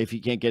if he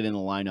can't get in the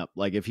lineup.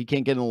 Like, if he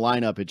can't get in the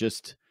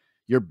lineup,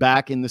 you're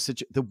back in the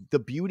situation. The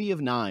beauty of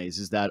Nyes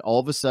is that all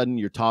of a sudden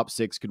your top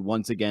six could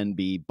once again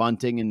be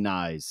Bunting and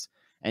Nyes.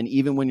 And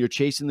even when you're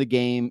chasing the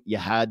game, you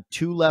had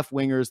two left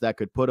wingers that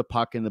could put a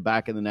puck in the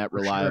back of the net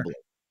reliably.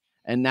 Sure.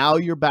 And now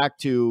you're back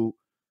to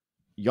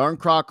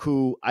Yarncroc,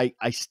 who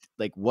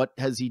what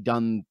has he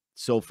done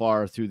so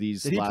far through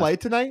these? Did he play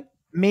tonight?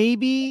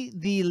 Maybe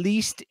the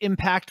least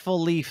impactful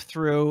Leaf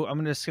through,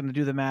 I'm just going to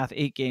do the math,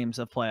 8 games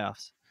of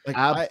playoffs. Like,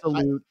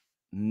 absolute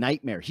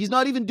nightmare. He's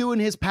not even doing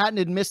his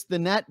patented miss the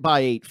net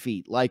by 8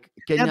 feet. Like,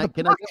 can I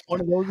get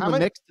one of those in the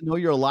mix to know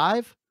you're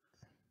alive?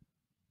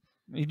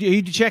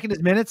 You checking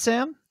his minutes,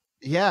 Sam?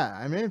 Yeah,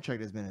 I may have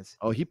checked his minutes.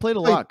 Oh, he played a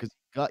lot because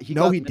he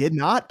did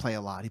not play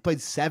a lot. He played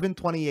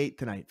 7:28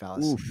 tonight,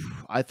 fellas.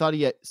 Oof, I thought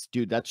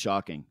dude, that's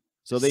shocking.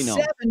 So they know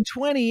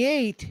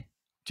 7:28.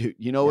 Dude,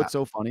 what's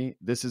so funny?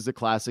 This is a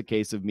classic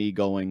case of me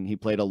going, he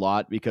played a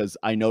lot, because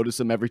I notice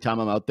him every time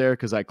I'm out there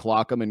because I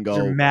clock him and go,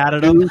 you're mad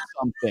at him?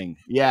 Something.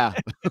 Yeah.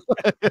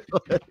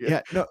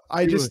 Yeah. No,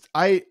 I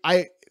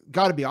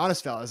got to be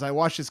honest, fellas. I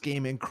watched this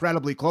game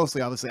incredibly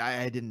closely. Obviously,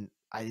 I didn't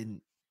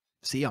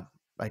see him.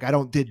 Like,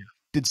 did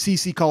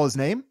CC call his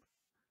name?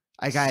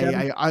 Like,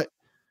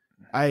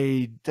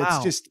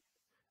 that's just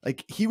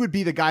like, he would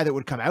be the guy that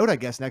would come out, I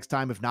guess, next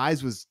time if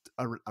Nyes was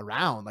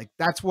around. Like,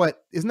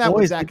 isn't that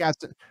what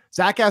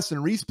Zach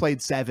Aston Reese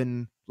played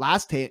 7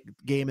 last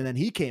game, and then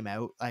he came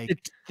out. Like,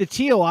 the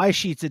TOI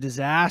sheet's a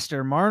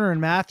disaster. Marner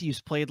and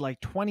Matthews played like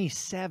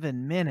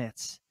 27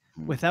 minutes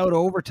without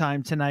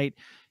overtime tonight.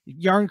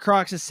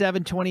 Yarncrocs is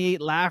 7:28,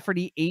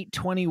 Lafferty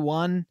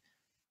 8:21.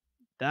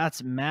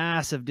 That's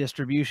massive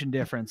distribution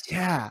difference.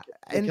 Yeah.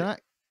 And can I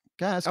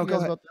ask you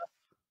guys about that?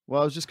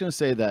 Well, I was just going to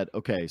say that.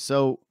 Okay.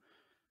 So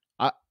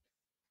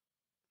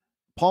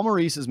Paul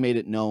Maurice has made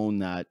it known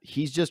that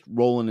he's just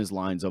rolling his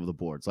lines over the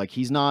boards. Like,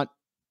 he's not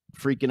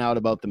freaking out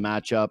about the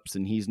matchups,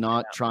 and he's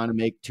not trying to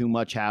make too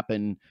much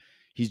happen.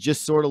 He's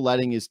just sort of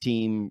letting his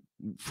team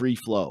free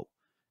flow.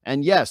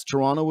 And yes,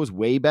 Toronto was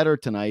way better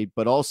tonight,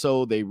 but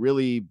also they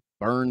really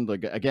burned,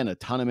 like, again, a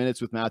ton of minutes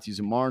with Matthews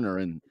and Marner.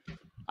 And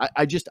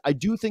I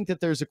do think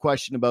that there's a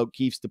question about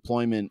Keefe's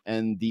deployment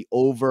and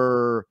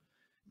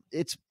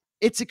it's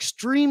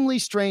extremely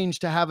strange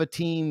to have a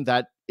team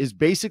that is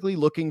basically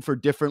looking for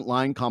different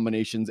line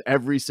combinations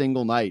every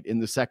single night in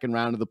the second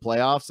round of the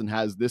playoffs and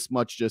has this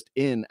much just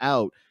in,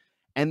 out.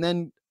 And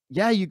then,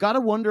 you got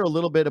to wonder a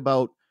little bit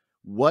about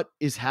what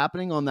is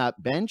happening on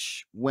that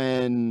bench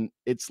when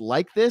it's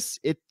like this.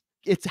 It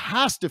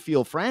has to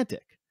feel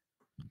frantic.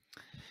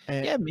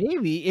 Yeah,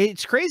 maybe.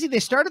 It's crazy. They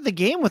started the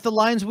game with the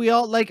lines we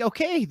all like.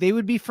 Okay, they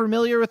would be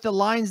familiar with the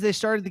lines they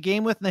started the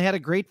game with, and they had a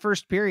great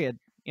first period.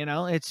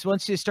 It's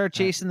once you start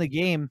chasing the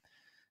game,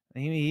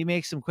 he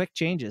makes some quick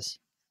changes.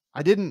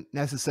 I didn't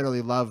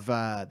necessarily love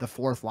the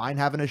fourth line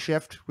having a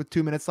shift with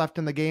 2 minutes left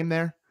in the game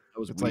there. That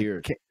was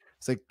weird.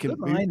 It's like, good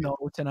line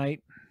though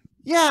tonight.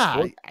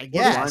 Yeah, I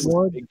guess.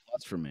 Was a big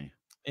plus for me.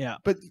 Yeah,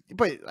 but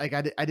like,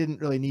 I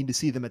didn't really need to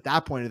see them at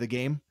that point of the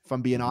game, if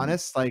I'm being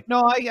honest. Like,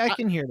 no, I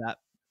can hear that.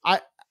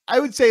 I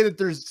would say that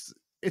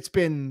it's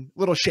been a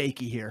little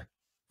shaky here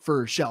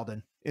for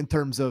Sheldon in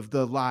terms of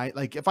the line.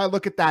 Like, if I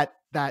look at that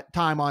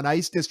time on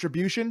ice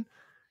distribution,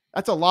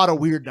 that's a lot of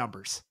weird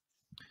numbers.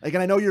 Like,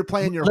 and I know you're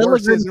playing your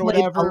horses or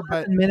whatever,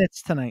 but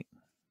minutes tonight.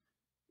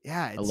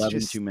 Yeah, it's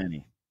 11 too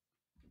many.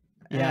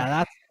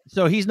 Yeah,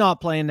 so he's not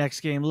playing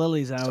next game.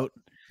 Lily's out.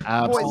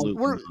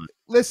 Absolutely.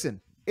 Listen,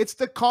 it's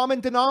the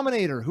common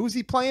denominator. Who's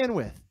he playing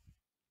with?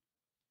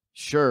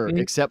 Sure,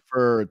 except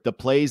for the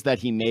plays that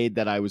he made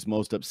that I was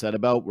most upset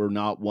about were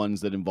not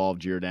ones that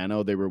involved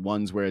Giordano. They were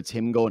ones where it's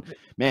him going,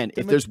 man,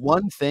 if there's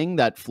one thing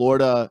that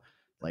Florida,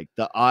 like,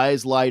 the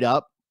eyes light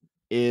up,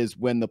 is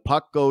when the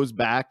puck goes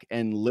back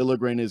and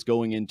Liljegren is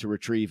going in to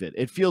retrieve it.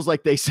 It feels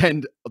like they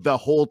send the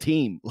whole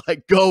team,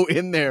 like, go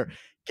in there,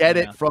 get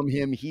it from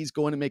him. He's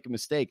going to make a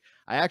mistake.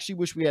 I actually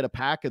wish we had a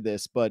pack of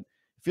this, but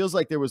it feels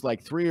like there was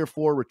like 3 or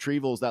 4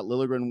 retrievals that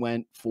Liljegren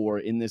went for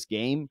in this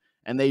game,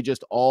 and they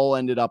just all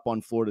ended up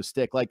on Florida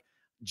stick. Like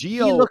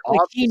Gio, he looked like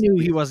he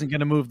knew he wasn't going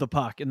to move the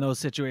puck in those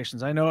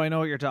situations. I know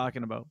what you're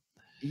talking about.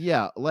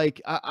 Yeah,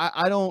 like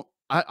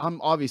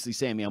I'm obviously,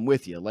 Sammy, I'm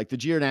with you. Like the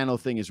Giordano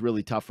thing is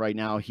really tough right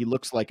now. He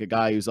looks like a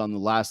guy who's on the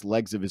last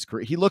legs of his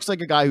career. He looks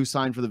like a guy who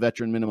signed for the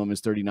veteran minimum,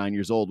 is 39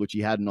 years old, which he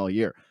hadn't all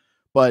year.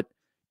 But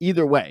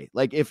either way,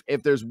 like if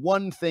there's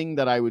one thing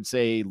that I would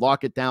say,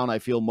 lock it down, I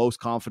feel most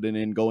confident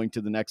in going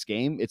to the next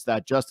game, it's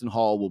that Justin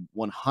Hall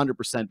will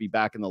 100% be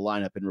back in the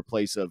lineup in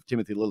replace of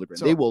Timothy Liljegren.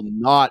 So, they will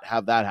not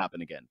have that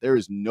happen again. There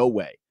is no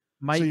way.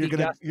 So you're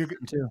gonna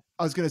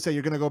I was gonna say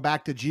you're gonna go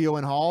back to Gio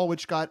and Hall,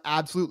 which got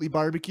absolutely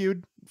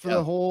barbecued for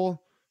the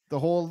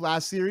whole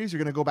last series. You're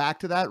gonna go back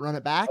to that, run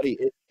it back. Buddy,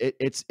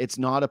 it's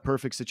not a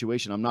perfect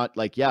situation. I'm not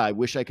like, I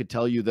wish I could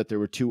tell you that there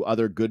were 2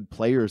 other good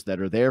players that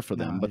are there for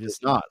them, but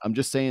it's not. I'm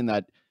just saying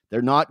that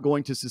they're not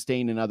going to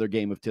sustain another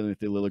game of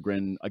Timothy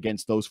Liljegren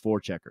against those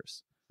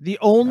forecheckers. The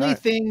only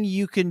thing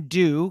you can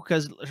do,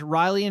 because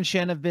Riley and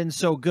Shen have been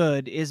so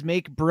good, is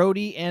make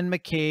Brody and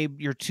McCabe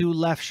your 2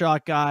 left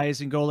shot guys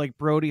and go like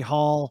Brody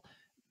Hall,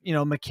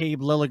 McCabe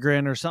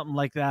Liljegren or something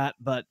like that.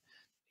 But,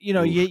 you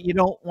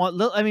don't want,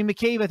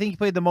 McCabe, I think he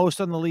played the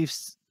most on the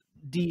Leafs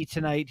D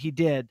tonight. He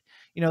did.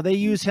 They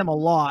use him a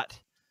lot.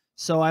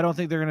 So I don't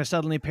think they're going to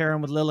suddenly pair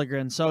him with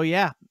Liljegren. So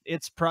yeah,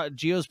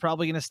 Gio's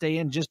probably going to stay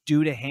in just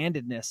due to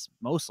handedness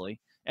mostly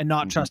and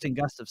not trusting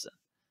Gustafsson.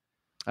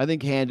 I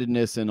think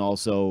handedness and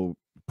also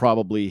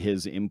probably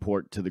his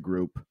import to the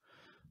group.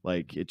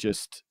 Like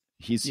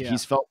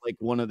he's felt like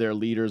one of their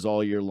leaders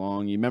all year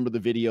long. You remember the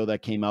video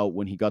that came out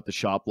when he got the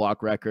shot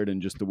block record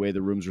and just the way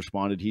the rooms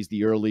responded. He's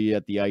the early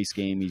at the ice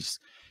game.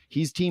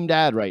 He's team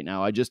dad right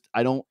now. I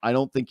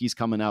don't think he's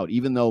coming out,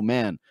 even though,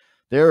 man,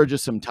 there are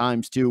just some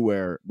times too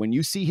where when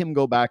you see him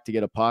go back to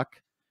get a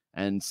puck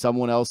and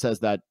someone else has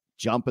that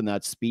jump and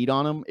that speed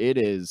on him, it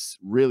is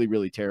really,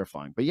 really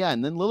terrifying. But yeah,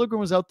 and then Liljegren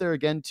was out there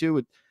again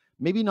too.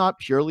 Maybe not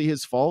purely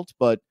his fault,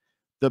 but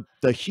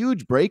the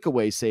huge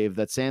breakaway save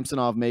that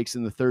Samsonov makes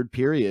in the 3rd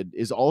period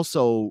is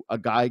also a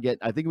guy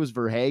I think it was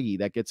Verhaeghe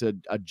that gets a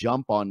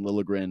jump on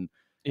Liljegren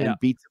and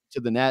beats him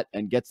to the net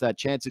and gets that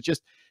chance. It's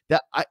just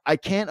that I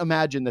can't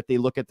imagine that they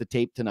look at the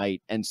tape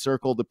tonight and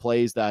circle the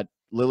plays that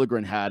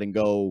Liljegren had and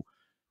go,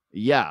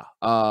 where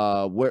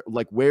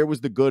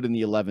was the good in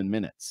the 11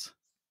 minutes?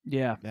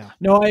 Yeah.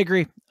 No, I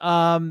agree.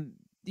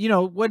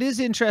 What is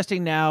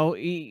interesting now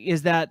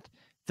is that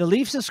the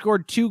Leafs have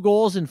scored 2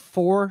 goals in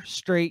 4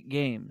 straight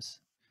games.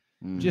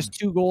 Just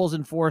 2 goals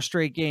in 4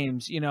 straight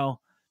games. I don't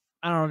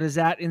know. Does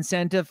that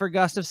incentive for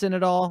Gustafsson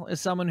at all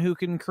as someone who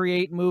can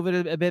create, move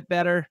it a bit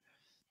better?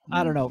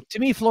 I don't know. To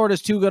me,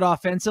 Florida's too good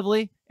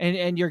offensively,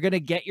 and you're going to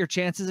get your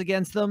chances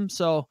against them.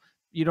 So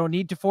you don't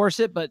need to force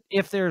it. But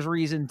if there's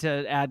reason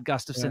to add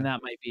Gustafsson,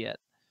 that might be it.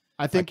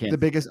 I think their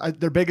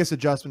biggest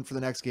adjustment for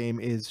the next game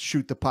is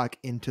shoot the puck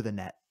into the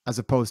net, as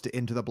opposed to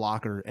into the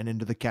blocker and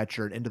into the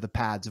catcher and into the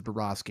pads of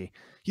Bobrovsky.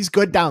 He's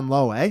good down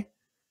low, eh?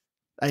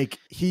 Like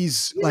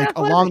he's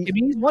along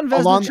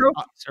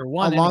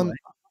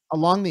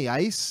the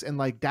ice and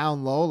like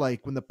down low.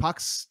 Like when the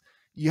pucks,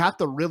 you have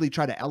to really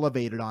try to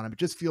elevate it on him. It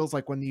just feels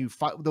like when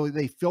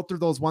they filter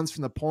those ones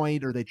from the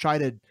point or they try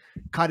to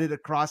cut it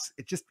across,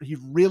 he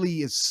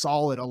really is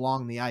solid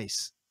along the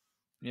ice.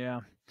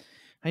 Yeah.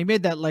 He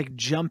made that like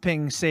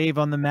jumping save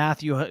on the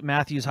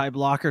Matthews high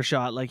blocker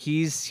shot. Like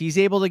he's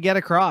able to get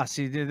across.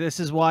 This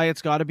is why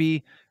it's got to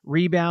be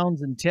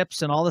rebounds and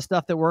tips and all the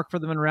stuff that worked for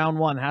them in round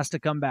 1 has to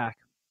come back.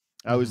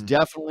 I was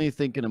definitely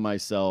thinking to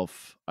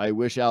myself, I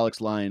wish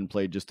Alex Lyon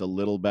played just a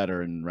little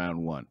better in round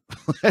 1.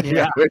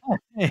 Yeah.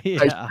 I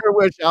sure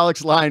wish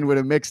Alex Lyon would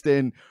have mixed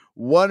in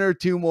 1 or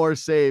 2 more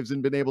saves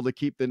and been able to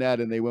keep the net,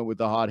 and they went with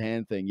the hot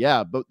hand thing.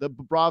 Yeah, but the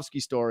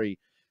Bobrovsky story,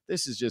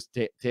 this is just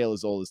tale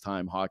as old as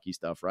time hockey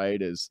stuff,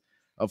 right? Is,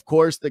 of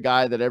course, the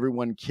guy that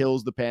everyone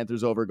kills the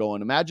Panthers over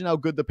going, imagine how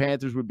good the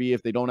Panthers would be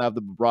if they don't have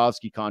the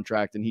Bobrovsky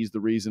contract, and he's the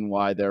reason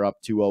why they're up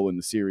 2-0 in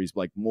the series,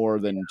 like more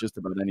than just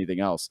about anything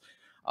else.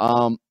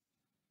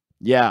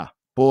 Yeah,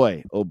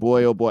 boy, oh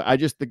boy, oh boy.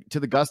 To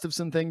the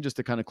Gustafsson thing, just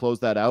to kind of close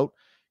that out,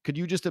 could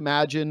you just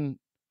imagine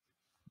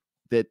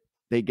that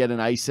they get an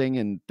icing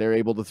and they're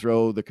able to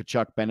throw the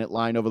Tkachuk-Bennett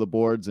line over the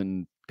boards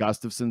and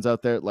Gustafsson's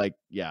out there? Like,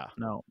 yeah.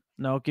 No,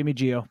 give me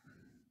Gio.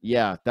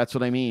 Yeah, that's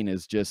what I mean.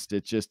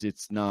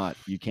 It's not,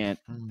 you can't,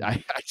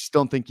 I just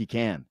don't think you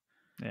can.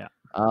 Yeah.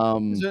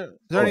 Is there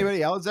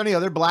anybody else? Any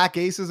other black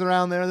aces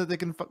around there that they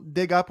can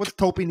dig up? What's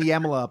Topi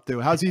Niemela up to?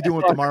 How's he doing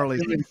with the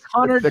Marlies?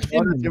 Connor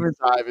Timmins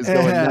hive is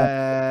going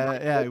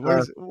yeah.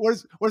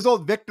 Where's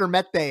old Victor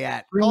Mete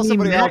at? Call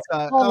somebody else.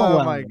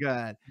 Oh my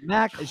God,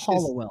 Mac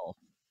Hollowell.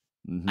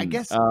 I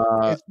guess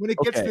when it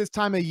gets this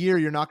time of year,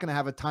 you're not going to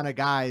have a ton of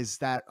guys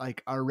that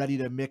like are ready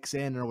to mix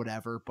in or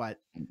whatever. But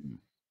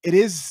it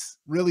is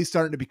really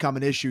starting to become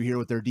an issue here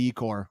with their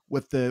decor,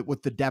 with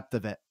the depth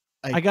of it.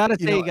 Like, I gotta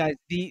say, guys,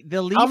 the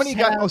Leafs. How many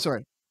guys? Oh,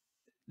 sorry.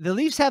 the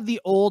Leafs have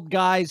the old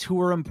guys who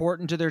are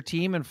important to their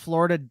team, and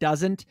Florida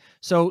doesn't.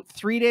 So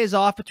 3 days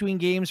off between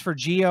games for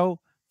Gio,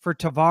 for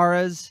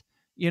Tavares,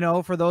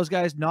 for those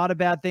guys, not a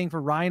bad thing.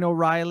 For Ryan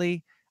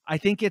O'Reilly, I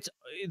think it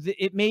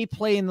may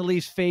play in the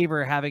Leafs'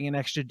 favor having an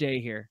extra day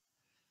here.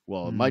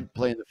 Well, it might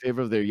play in the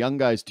favor of their young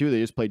guys too. They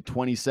just played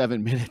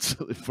 27 minutes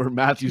for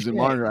Matthews and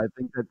Marner. I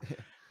think that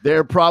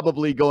they're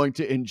probably going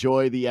to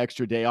enjoy the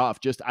extra day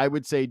off. Just, I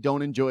would say,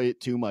 don't enjoy it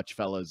too much,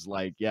 fellas.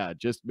 Like, yeah,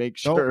 just make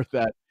sure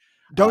that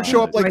don't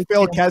show up like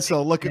Phil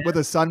Kessel looking with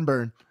a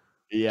sunburn.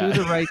 Yeah,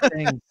 do the right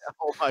thing.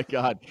 Oh my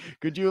God,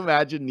 could you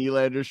imagine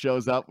Nylander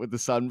shows up with the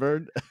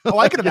sunburn? Oh,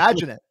 I can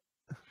imagine it.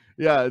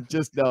 Yeah,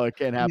 just no, it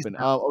can't happen.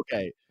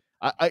 Okay.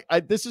 I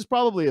this is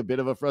probably a bit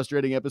of a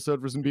frustrating episode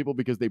for some people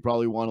because they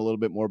probably want a little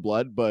bit more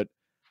blood, but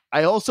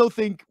I also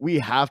think we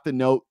have to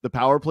note the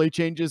power play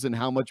changes and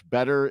how much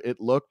better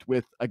it looked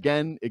with,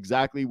 again,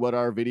 exactly what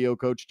our video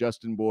coach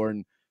Justin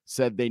Bourne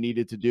said they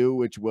needed to do,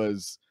 which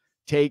was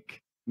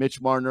take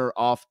Mitch Marner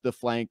off the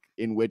flank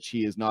in which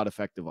he is not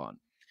effective on.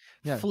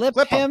 Yeah. Flip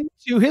him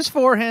to his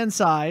forehand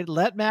side.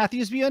 Let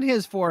Matthews be on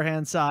his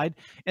forehand side,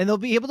 and they'll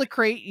be able to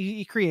create.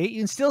 You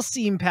can still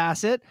seam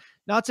pass it.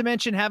 Not to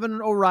mention having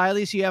an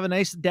O'Reilly, so you have a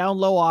nice down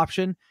low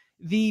option.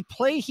 The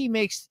play he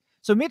makes.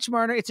 So Mitch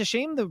Marner, it's a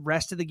shame the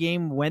rest of the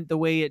game went the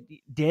way it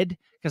did,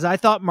 because I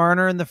thought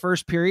Marner in the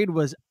first period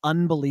was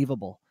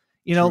unbelievable.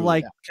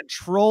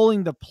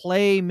 Controlling the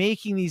play,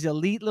 making these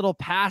elite little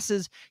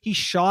passes. He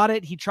shot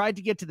it. He tried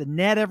to get to the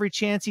net every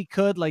chance he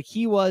could. Like,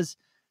 he was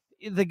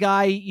the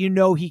guy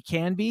he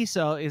can be.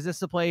 So is this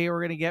the play we're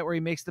going to get where he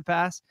makes the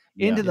pass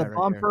into the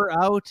bumper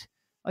out?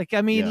 Like,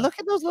 I mean, look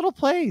at those little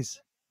plays.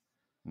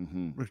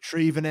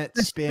 Retrieving it,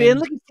 spin.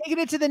 Look, he's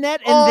taking it to the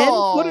net and then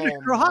put it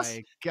across. Oh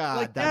my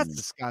God, that's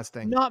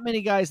disgusting. Not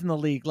many guys in the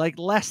league, like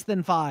less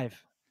than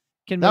 5,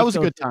 can. That was a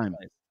good time.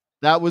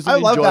 That was an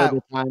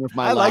enjoyable time of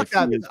my life.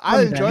 I like that.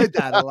 I enjoyed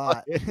that a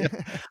lot.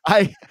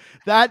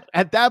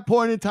 At that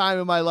point in time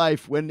in my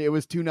life when it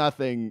was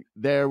 2-0,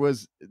 there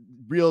was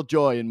real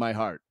joy in my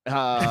heart.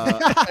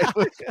 I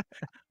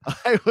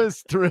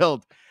was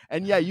thrilled.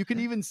 And yeah, you can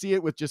even see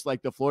it with just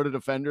like the Florida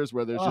defenders,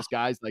 where there's just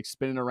guys like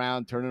spinning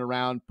around, turning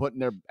around,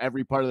 putting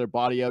every part of their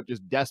body out,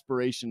 just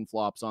desperation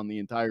flops on the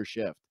entire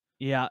shift.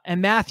 Yeah,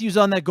 and Matthews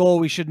on that goal,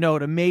 we should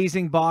note,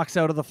 amazing box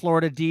out of the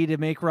Florida D to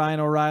make Ryan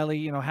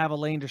O'Reilly, have a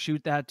lane to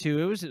shoot that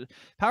too.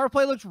 Power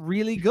play looked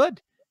really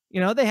good.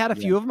 They had a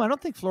few of them. I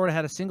don't think Florida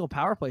had a single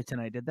power play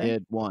tonight, did they? They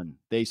had one.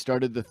 They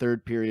started the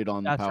third period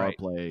on the power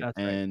play,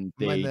 and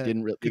they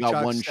didn't really. They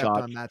got one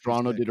shot.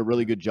 Toronto did a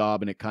really good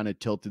job, and it kind of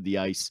tilted the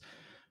ice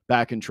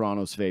back in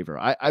Toronto's favor.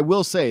 I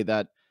will say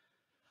that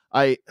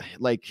there's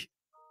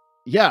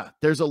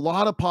a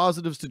lot of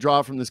positives to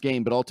draw from this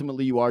game, but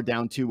ultimately you are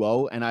down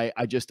 2-0, and I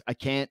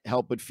can't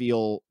help but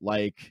feel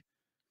like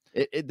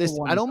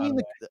I don't mean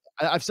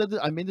I've said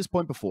that, I made this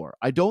point before.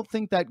 I don't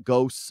think that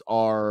ghosts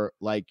are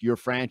like your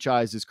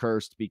franchise is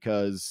cursed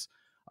because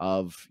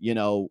of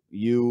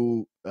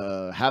you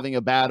having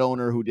a bad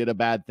owner who did a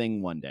bad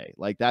thing one day.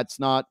 Like, that's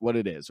not what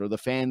it is, or the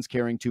fans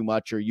caring too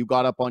much, or you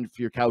got up on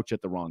your couch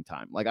at the wrong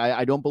time. Like,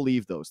 I don't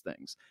believe those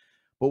things.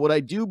 But what I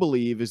do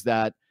believe is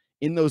that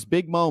in those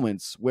big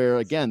moments where,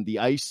 again, the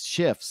ice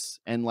shifts,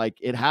 and like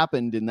it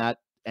happened in that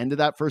end of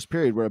that first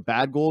period where a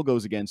bad goal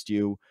goes against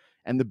you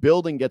and the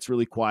building gets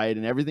really quiet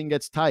and everything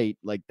gets tight,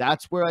 like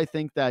that's where I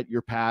think that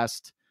your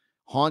past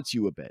haunts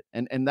you a bit.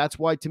 And that's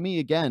why, to me,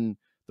 again,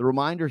 the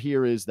reminder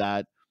here is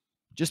that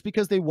just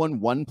because they won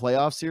one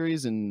playoff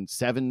series in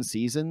 7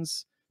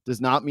 seasons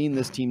does not mean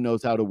this team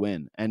knows how to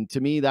win. And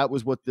to me, that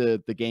was what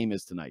the game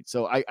is tonight.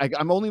 So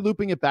I'm only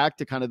looping it back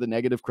to kind of the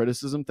negative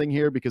criticism thing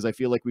here, because I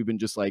feel like we've been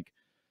just like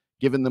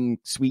giving them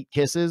sweet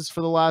kisses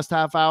for the last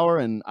half hour.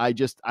 And I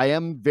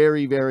am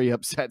very, very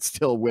upset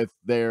still with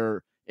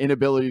their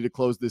inability to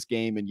close this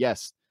game and,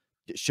 yes,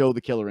 show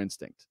the killer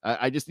instinct.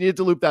 I just needed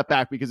to loop that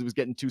back because it was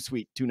getting too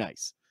sweet, too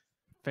nice.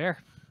 Fair,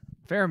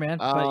 man.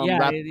 But yeah,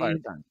 rapid fire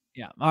time.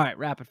 Yeah. All right.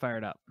 Rapid fire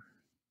it up.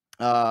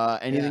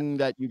 Anything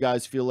that you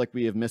guys feel like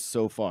we have missed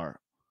so far?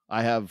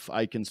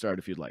 I can start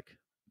if you'd like.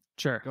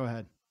 Sure. Go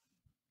ahead.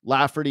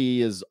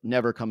 Lafferty is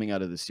never coming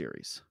out of the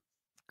series.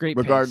 Great.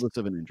 Regardless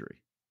of an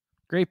injury.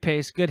 Great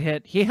pace. Good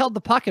hit. He held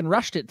the puck and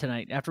rushed it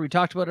tonight after we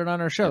talked about it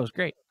on our show. It was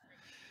great.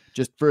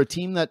 Just for a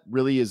team that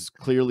really is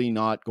clearly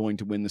not going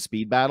to win the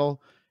speed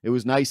battle, it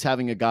was nice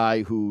having a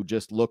guy who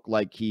just looked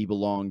like he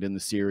belonged in the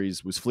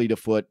series, was fleet of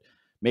foot,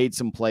 made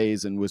some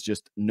plays, and was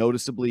just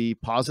noticeably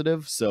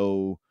positive.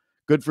 So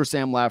good for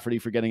Sam Lafferty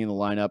for getting in the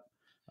lineup.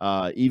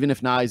 Even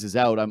if Nyes is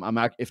out,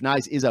 if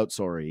Nyes is out,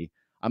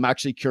 I'm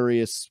actually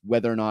curious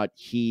whether or not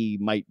he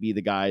might be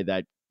the guy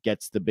that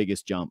gets the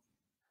biggest jump.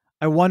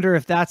 I wonder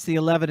if that's the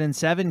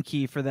 11-7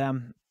 key for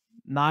them.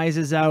 Nyes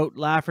is out,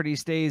 Lafferty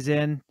stays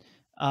in,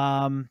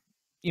 and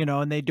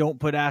they don't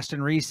put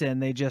Aston Reese in.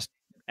 They just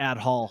add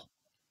Hall.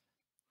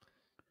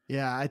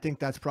 Yeah, I think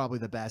that's probably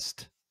the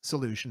best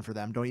solution for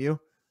them. Don't you?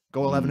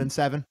 Go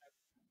 11-7.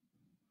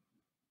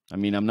 I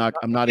mean, I'm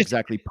not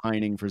exactly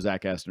pining for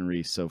Zach Aston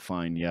Reese, so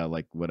fine, yeah,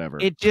 like whatever.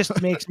 It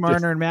just makes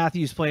Marner and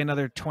Matthews play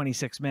another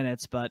 26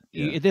 minutes, but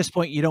at this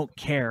point, you don't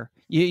care.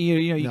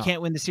 You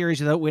can't win the series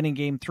without winning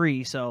Game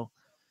 3. So,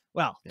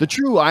 well, the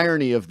true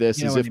irony of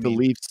this is what if I the mean.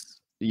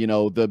 Leafs,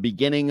 the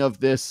beginning of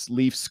this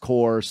Leafs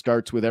core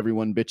starts with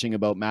everyone bitching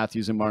about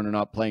Matthews and Marner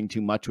not playing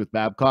too much with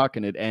Babcock,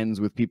 and it ends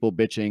with people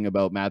bitching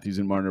about Matthews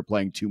and Marner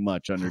playing too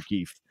much under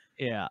Keefe.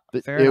 Yeah,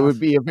 it would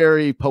be a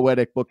very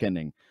poetic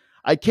bookending.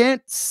 I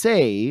can't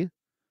say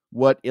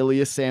what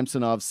Ilya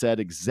Samsonov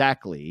said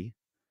exactly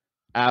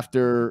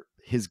after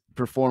his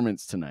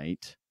performance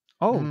tonight.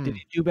 Oh, did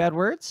he do bad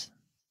words?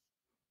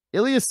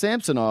 Ilya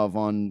Samsonov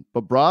on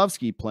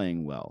Bobrovsky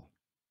playing well.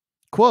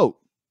 Quote,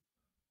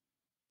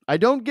 "I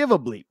don't give a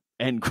bleep,"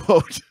 end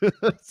quote.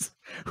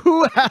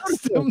 Who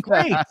asked him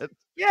that?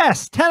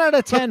 Yes, 10 out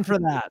of 10 for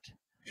that.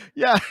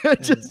 Yeah,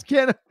 just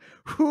can't.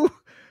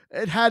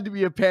 It had to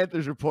be a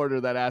Panthers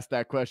reporter that asked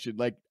that question.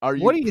 Like, are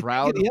you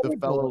proud of the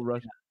fellow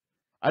Russian?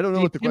 I don't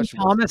know what the question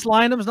was. Thomas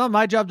line him. It's not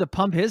my job to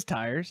pump his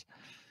tires.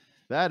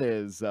 That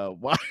is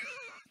why.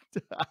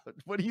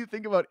 What do you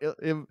think about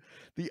him,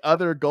 the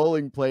other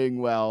goalie playing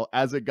well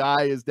as a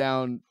guy is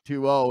down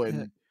 2-0?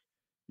 And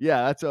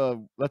yeah, that's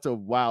a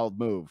wild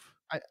move.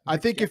 I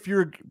think if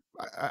you're,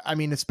 I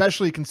mean,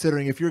 especially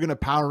considering if you're going to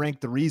power rank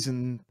the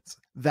reasons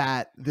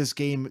that this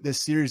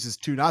series is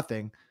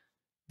 2-0,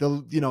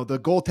 the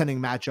goaltending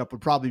matchup would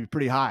probably be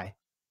pretty high.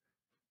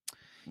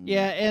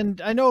 Yeah,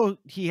 and I know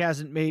he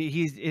hasn't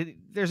made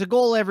there's a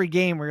goal every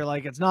game where you're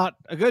like, it's not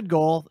a good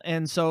goal,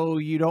 and so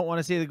you don't want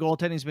to say the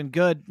goaltending's been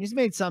good. He's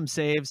made some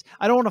saves.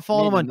 I don't want to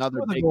follow him on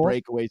another big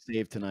breakaway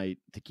save tonight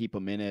to keep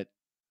him in it.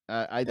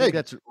 I think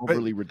that's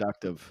overly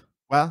reductive.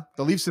 Well,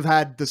 the Leafs have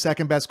had the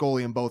second best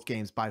goalie in both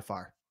games by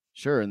far.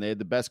 Sure, and they had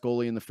the best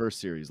goalie in the first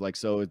series. Like,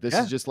 so this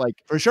is just like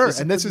for sure.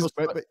 And this is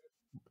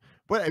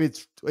but I mean,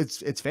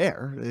 it's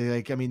fair.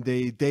 Like, I mean,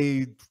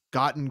 they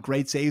gotten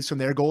great saves from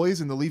their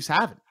goalies, and the Leafs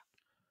haven't.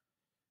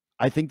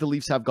 I think the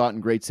Leafs have gotten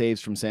great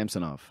saves from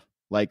Samsonov.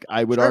 Like,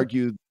 I would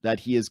argue that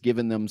he has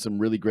given them some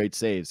really great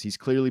saves. He's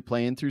clearly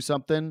playing through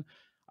something.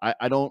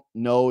 I don't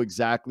know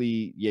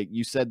exactly.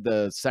 You said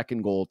the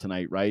second goal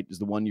tonight, right? Is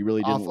the one you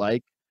really didn't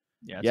like?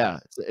 Yeah,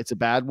 it's a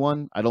bad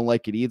one. I don't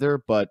like it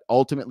either. But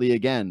ultimately,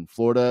 again,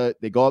 Florida,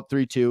 they go up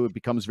 3-2. It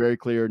becomes very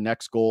clear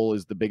next goal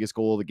is the biggest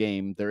goal of the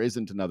game. There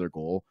isn't another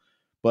goal.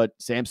 But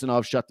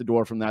Samsonov shut the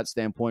door from that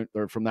standpoint,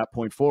 or from that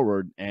point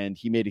forward, and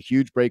he made a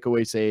huge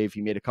breakaway save.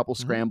 He made a couple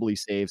scrambly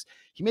saves.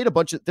 He made a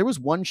bunch of. There was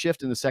one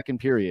shift in the second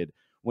period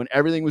when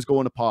everything was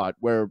going to pot,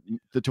 where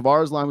the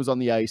Tavares line was on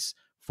the ice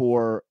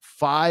for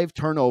 5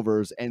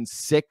 turnovers and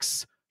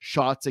 6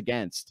 shots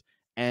against,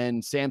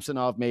 and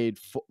Samsonov made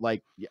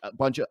like a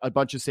bunch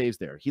of saves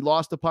there. He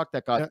lost the puck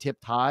that got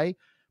tipped high.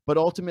 But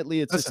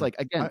ultimately, it's just like,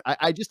 again,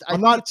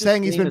 I'm not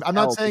saying he's been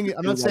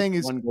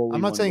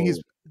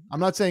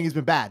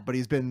bad, but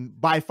he's been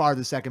by far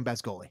the second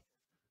best goalie.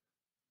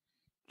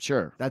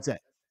 Sure. That's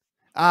it.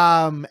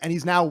 And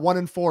he's now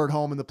 1-4 at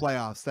home in the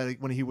playoffs. That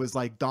when he was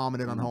like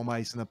dominant on home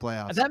ice in the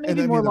playoffs. That may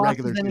be more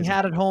losses than he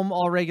had at home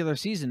all regular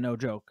season. No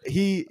joke.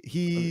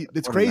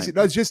 It's crazy.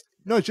 No, it's just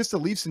the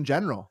Leafs in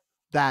general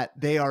that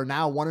they are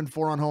now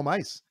 1-4 on home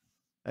ice.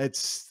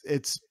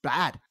 It's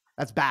bad.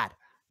 That's bad.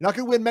 You're not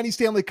going to win many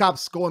Stanley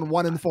Cups going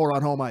 1-4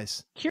 on home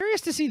ice.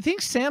 Curious to see. You think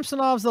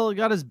Samsonov's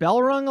got his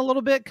bell rung a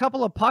little bit?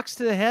 Couple of pucks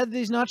to the head that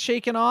he's not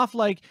shaking off.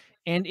 Like,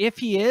 and if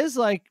he is,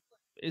 like,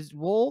 is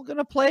Woll going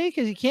to play?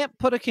 Because he can't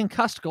put a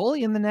concussed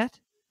goalie in the net.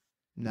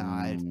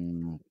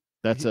 No,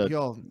 that's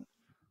a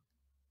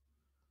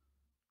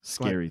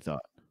scary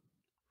thought.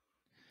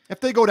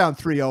 If they go down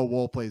 3-0,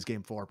 Woll plays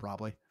game 4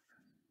 probably.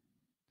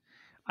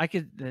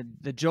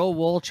 The Joe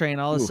Woll train,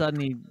 all of a sudden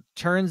he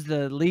turns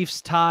the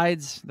Leafs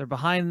tides. They're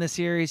behind in the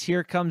series.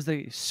 Here comes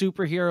the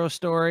superhero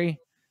story.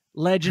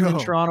 Legend in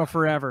Toronto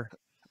forever.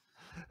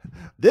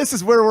 This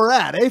is where we're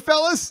at,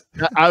 fellas?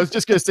 I was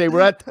just going to say, we're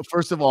at,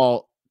 first of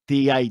all,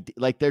 the idea,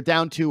 like, they're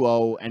down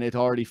 2-0 and it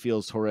already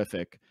feels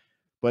horrific.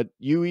 But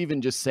you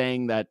even just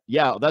saying that,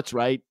 yeah, that's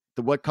right.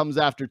 What comes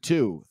after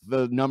 2,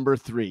 the number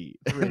 3,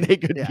 and they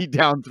could be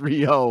down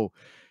 3-0.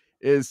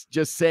 Is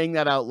just saying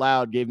that out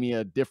loud gave me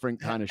a different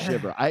kind of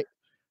shiver.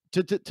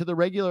 To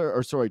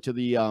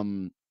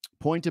the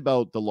point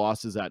about the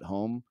losses at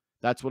home.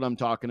 That's what I'm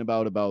talking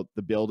about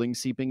the building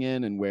seeping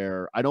in, and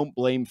where I don't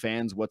blame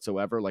fans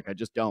whatsoever. Like, I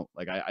just don't.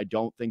 Like, I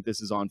don't think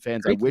this is on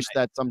fans. I wish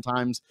that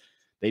sometimes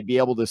they'd be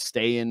able to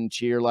stay and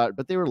cheer loud,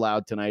 but they were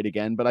loud tonight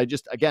again. But I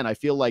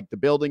feel like the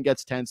building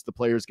gets tense, the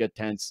players get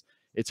tense.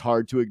 It's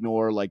hard to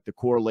ignore, like, the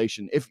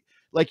correlation. If,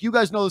 like, you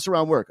guys know this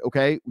around work,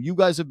 okay? You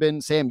guys have been,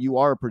 Sam, you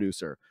are a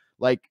producer.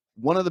 Like,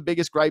 one of the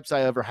biggest gripes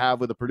I ever have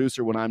with a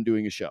producer when I'm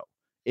doing a show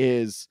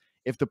is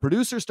if the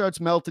producer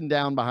starts melting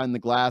down behind the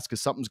glass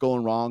because something's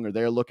going wrong, or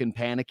they're looking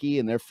panicky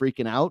and they're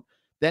freaking out,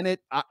 then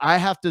I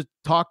have to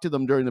talk to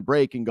them during the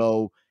break and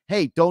go,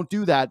 hey, don't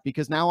do that,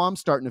 because now I'm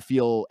starting to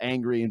feel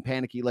angry and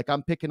panicky. Like,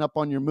 I'm picking up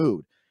on your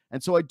mood.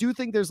 And so I do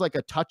think there's like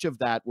a touch of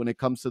that when it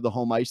comes to the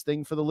home ice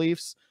thing for the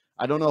Leafs.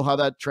 I don't know how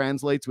that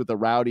translates with a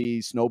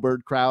rowdy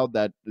snowbird crowd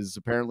that is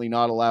apparently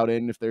not allowed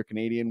in if they're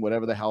Canadian,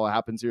 whatever the hell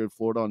happens here in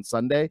Florida on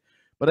Sunday.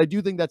 But I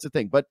do think that's a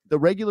thing. But the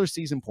regular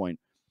season point,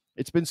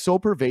 it's been so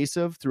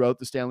pervasive throughout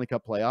the Stanley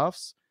Cup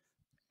playoffs,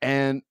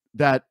 and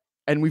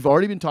we've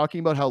already been talking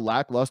about how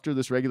lackluster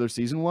this regular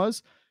season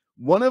was.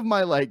 One of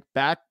my like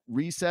back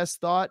recess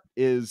thought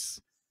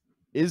is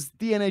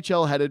the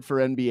NHL headed for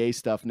NBA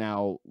stuff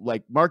now?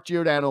 Like Mark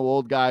Giordano,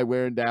 old guy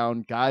wearing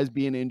down, guys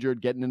being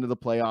injured, getting into the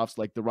playoffs,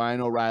 like the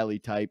Ryan O'Reilly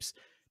types.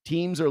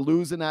 Teams are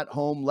losing at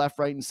home, left,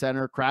 right, and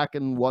center.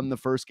 Kraken won the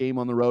first game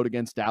on the road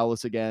against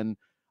Dallas again.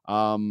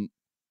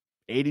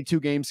 82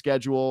 game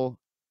schedule.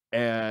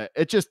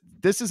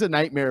 This is a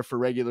nightmare for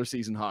regular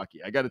season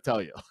hockey. I got to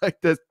tell you,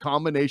 like the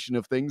combination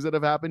of things that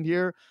have happened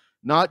here,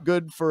 not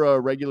good for a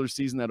regular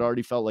season that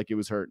already felt like it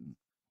was hurting.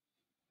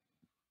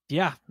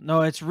 Yeah,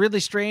 no, it's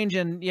really strange.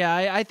 And yeah,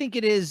 I think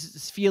it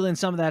is feeling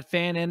some of that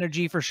fan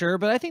energy for sure.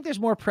 But I think there's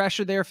more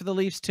pressure there for the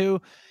Leafs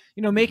too.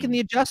 You know, making the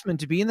adjustment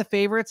to being the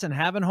favorites and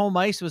having home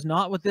ice was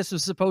not what this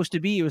was supposed to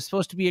be. It was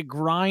supposed to be a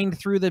grind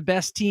through the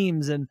best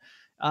teams. And,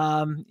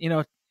 you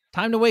know,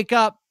 time to wake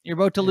up. You're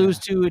about to lose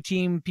to a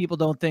team people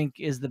don't think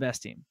is the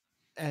best team.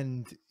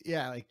 And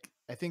yeah, like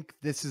I think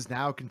this is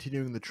now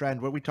continuing the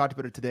trend. What we talked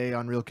about it today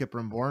on Real Kipper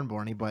and Bourne,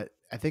 Borny, but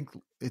I think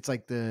it's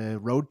like the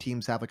road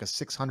teams have like a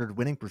 600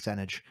 winning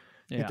percentage.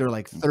 I think they're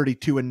like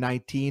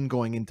 32-19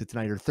 going into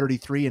tonight, or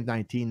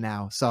 33-19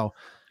 now. So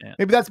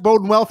maybe that's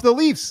boding well for the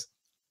Leafs.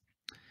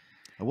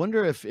 I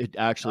wonder if it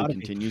actually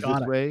continues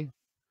this way.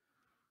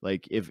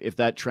 Like if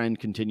that trend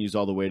continues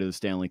all the way to the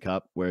Stanley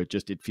Cup, where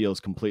it feels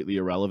completely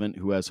irrelevant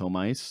who has home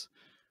ice,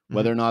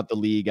 whether or not the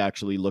league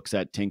actually looks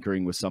at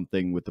tinkering with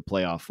something with the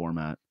playoff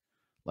format.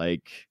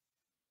 Like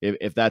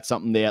if that's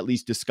something they at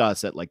least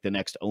discuss at like the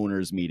next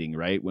owners meeting,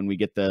 right? When we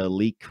get the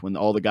leak, when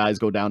all the guys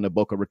go down to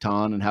Boca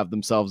Raton and have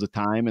themselves a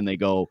time and they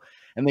go,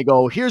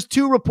 here's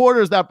two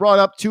reporters that brought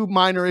up two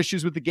minor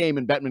issues with the game.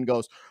 And Bettman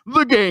goes,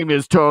 the game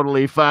is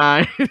totally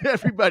fine.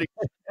 Everybody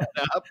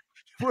up.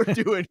 We're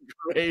doing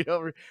great.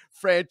 Over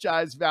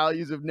franchise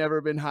values have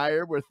never been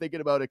higher. We're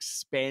thinking about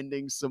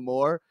expanding some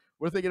more.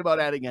 We're thinking about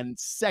adding a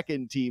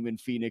second team in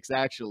Phoenix,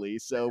 actually.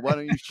 So why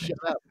don't you shut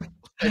up?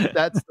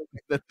 That's the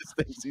way that this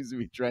thing seems to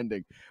be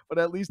trending. But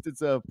at least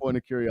it's a point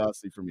of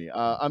curiosity for me.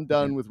 I'm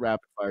done with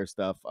rapid fire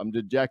stuff. I'm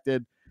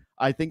dejected.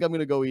 I think I'm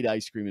going to go eat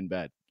ice cream in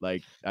bed.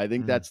 Like, I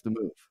think that's the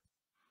move.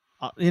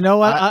 You know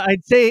what?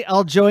 I'd say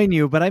I'll join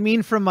you, but I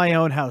mean from my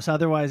own house.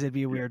 Otherwise, it'd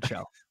be a weird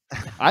show.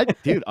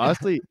 Dude,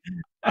 honestly,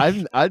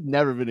 I've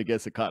never been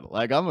against a cuddle.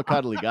 Like, I'm a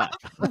cuddly guy.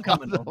 I'm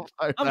coming over.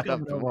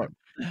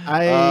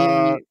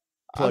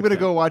 I'm gonna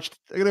go watch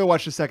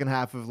the second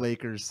half of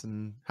Lakers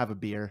and have a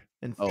beer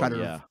and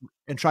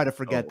try to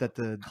forget that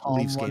the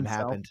Leafs game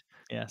happened.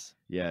 Yes.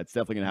 Yeah, it's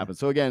definitely gonna happen.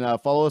 So again,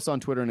 follow us on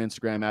Twitter and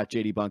Instagram at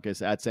JD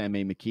Bunkis, at Sam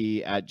A.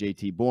 McKee, at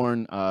JT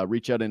Bourne.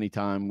 Reach out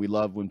anytime. We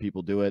love when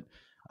people do it.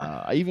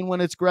 Even when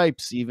it's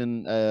gripes,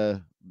 even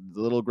the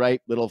little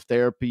gripe, little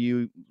therapy,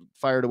 you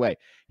fired away.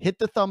 Hit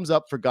the thumbs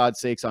up for God's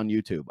sakes on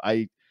YouTube.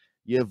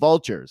 You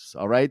vultures,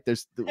 all right?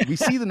 We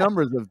see the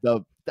numbers of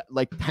the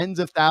like tens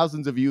of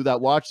thousands of you that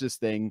watch this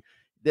thing.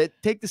 That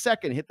take the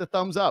second, hit the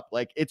thumbs up.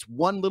 Like it's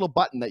one little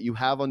button that you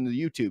have on the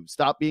YouTube.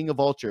 Stop being a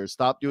vulture.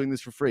 Stop doing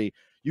this for free.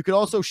 You could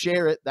also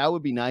share it. That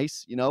would be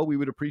nice. You know, we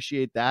would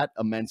appreciate that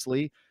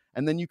immensely.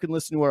 And then you can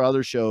listen to our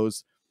other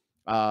shows,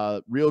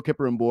 Real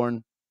Kipper and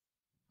Bourne,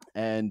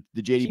 and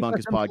the JD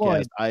Bunkis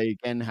podcast. I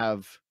again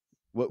have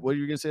what are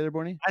you gonna say there,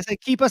 Borny? I say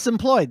keep us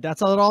employed.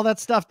 That's all that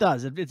stuff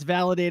does. It's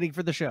validating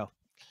for the show.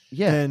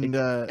 Yeah,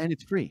 and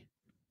it's free.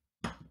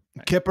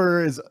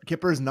 Kipper is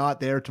not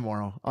there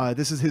tomorrow.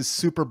 This is his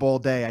Super Bowl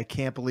day. I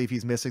can't believe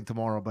he's missing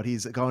tomorrow, but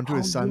he's going to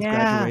his son's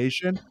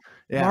graduation.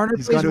 Yeah, Marner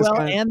plays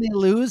well and they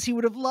lose. He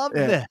would have loved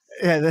this.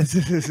 Yeah, this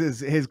is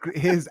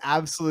his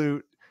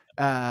absolute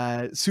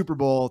Super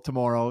Bowl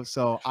tomorrow.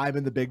 So I'm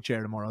in the big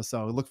chair tomorrow.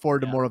 So look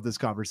forward to more of this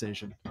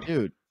conversation.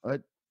 Dude,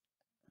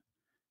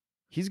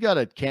 he's got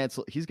to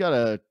cancel. He's got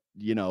to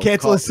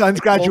cancel his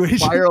son's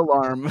graduation. Fire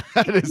alarm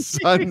at his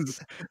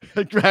son's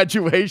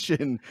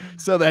graduation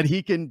so that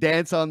he can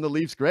dance on the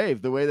Leafs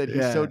grave the way that he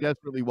so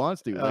desperately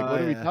wants to. Like,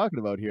 what are we talking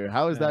about here?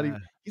 How is that?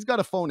 He's got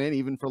to phone in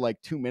even for like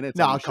 2 minutes.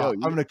 No, I'm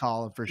going to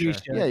call him for sure.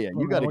 Yeah.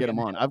 You got to get him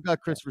on. I've got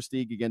Chris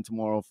Versteeg again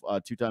tomorrow,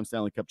 two-time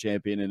Stanley Cup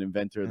champion and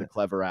inventor of the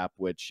Clever app,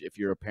 which if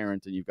you're a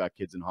parent and you've got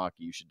kids in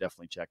hockey, you should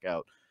definitely check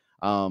out.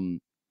 Who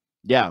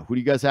do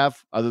you guys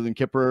have other than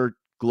Kipper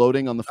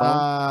gloating on the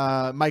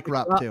phone? Mike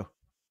Rupp too.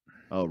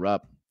 Oh,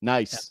 Rupp.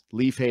 Nice.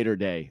 Leaf hater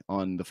day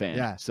on the Fan.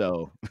 Yeah.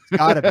 So it's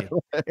gotta be.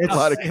 It's a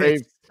lot of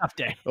crave. Tough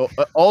day.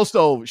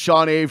 Also,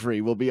 Sean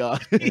Avery will be on.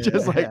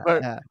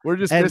 We're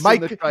just and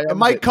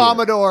Mike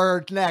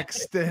Commodore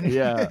next. And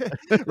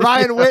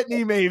Ryan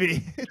Whitney,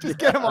 maybe. Just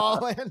get them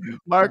all in.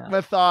 Mark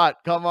Mathot,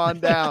 come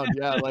on down.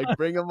 Yeah, like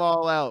bring them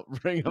all out.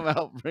 Bring them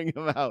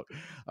out.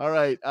 All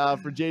right.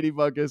 For JD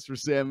Bunkis, for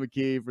Sam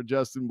McKee, for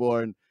Justin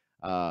Bourne,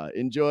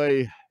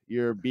 enjoy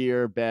your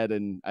beer, bed,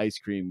 and ice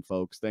cream,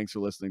 folks. Thanks for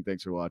listening.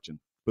 Thanks for watching.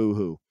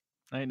 Boo-hoo.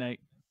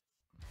 Night.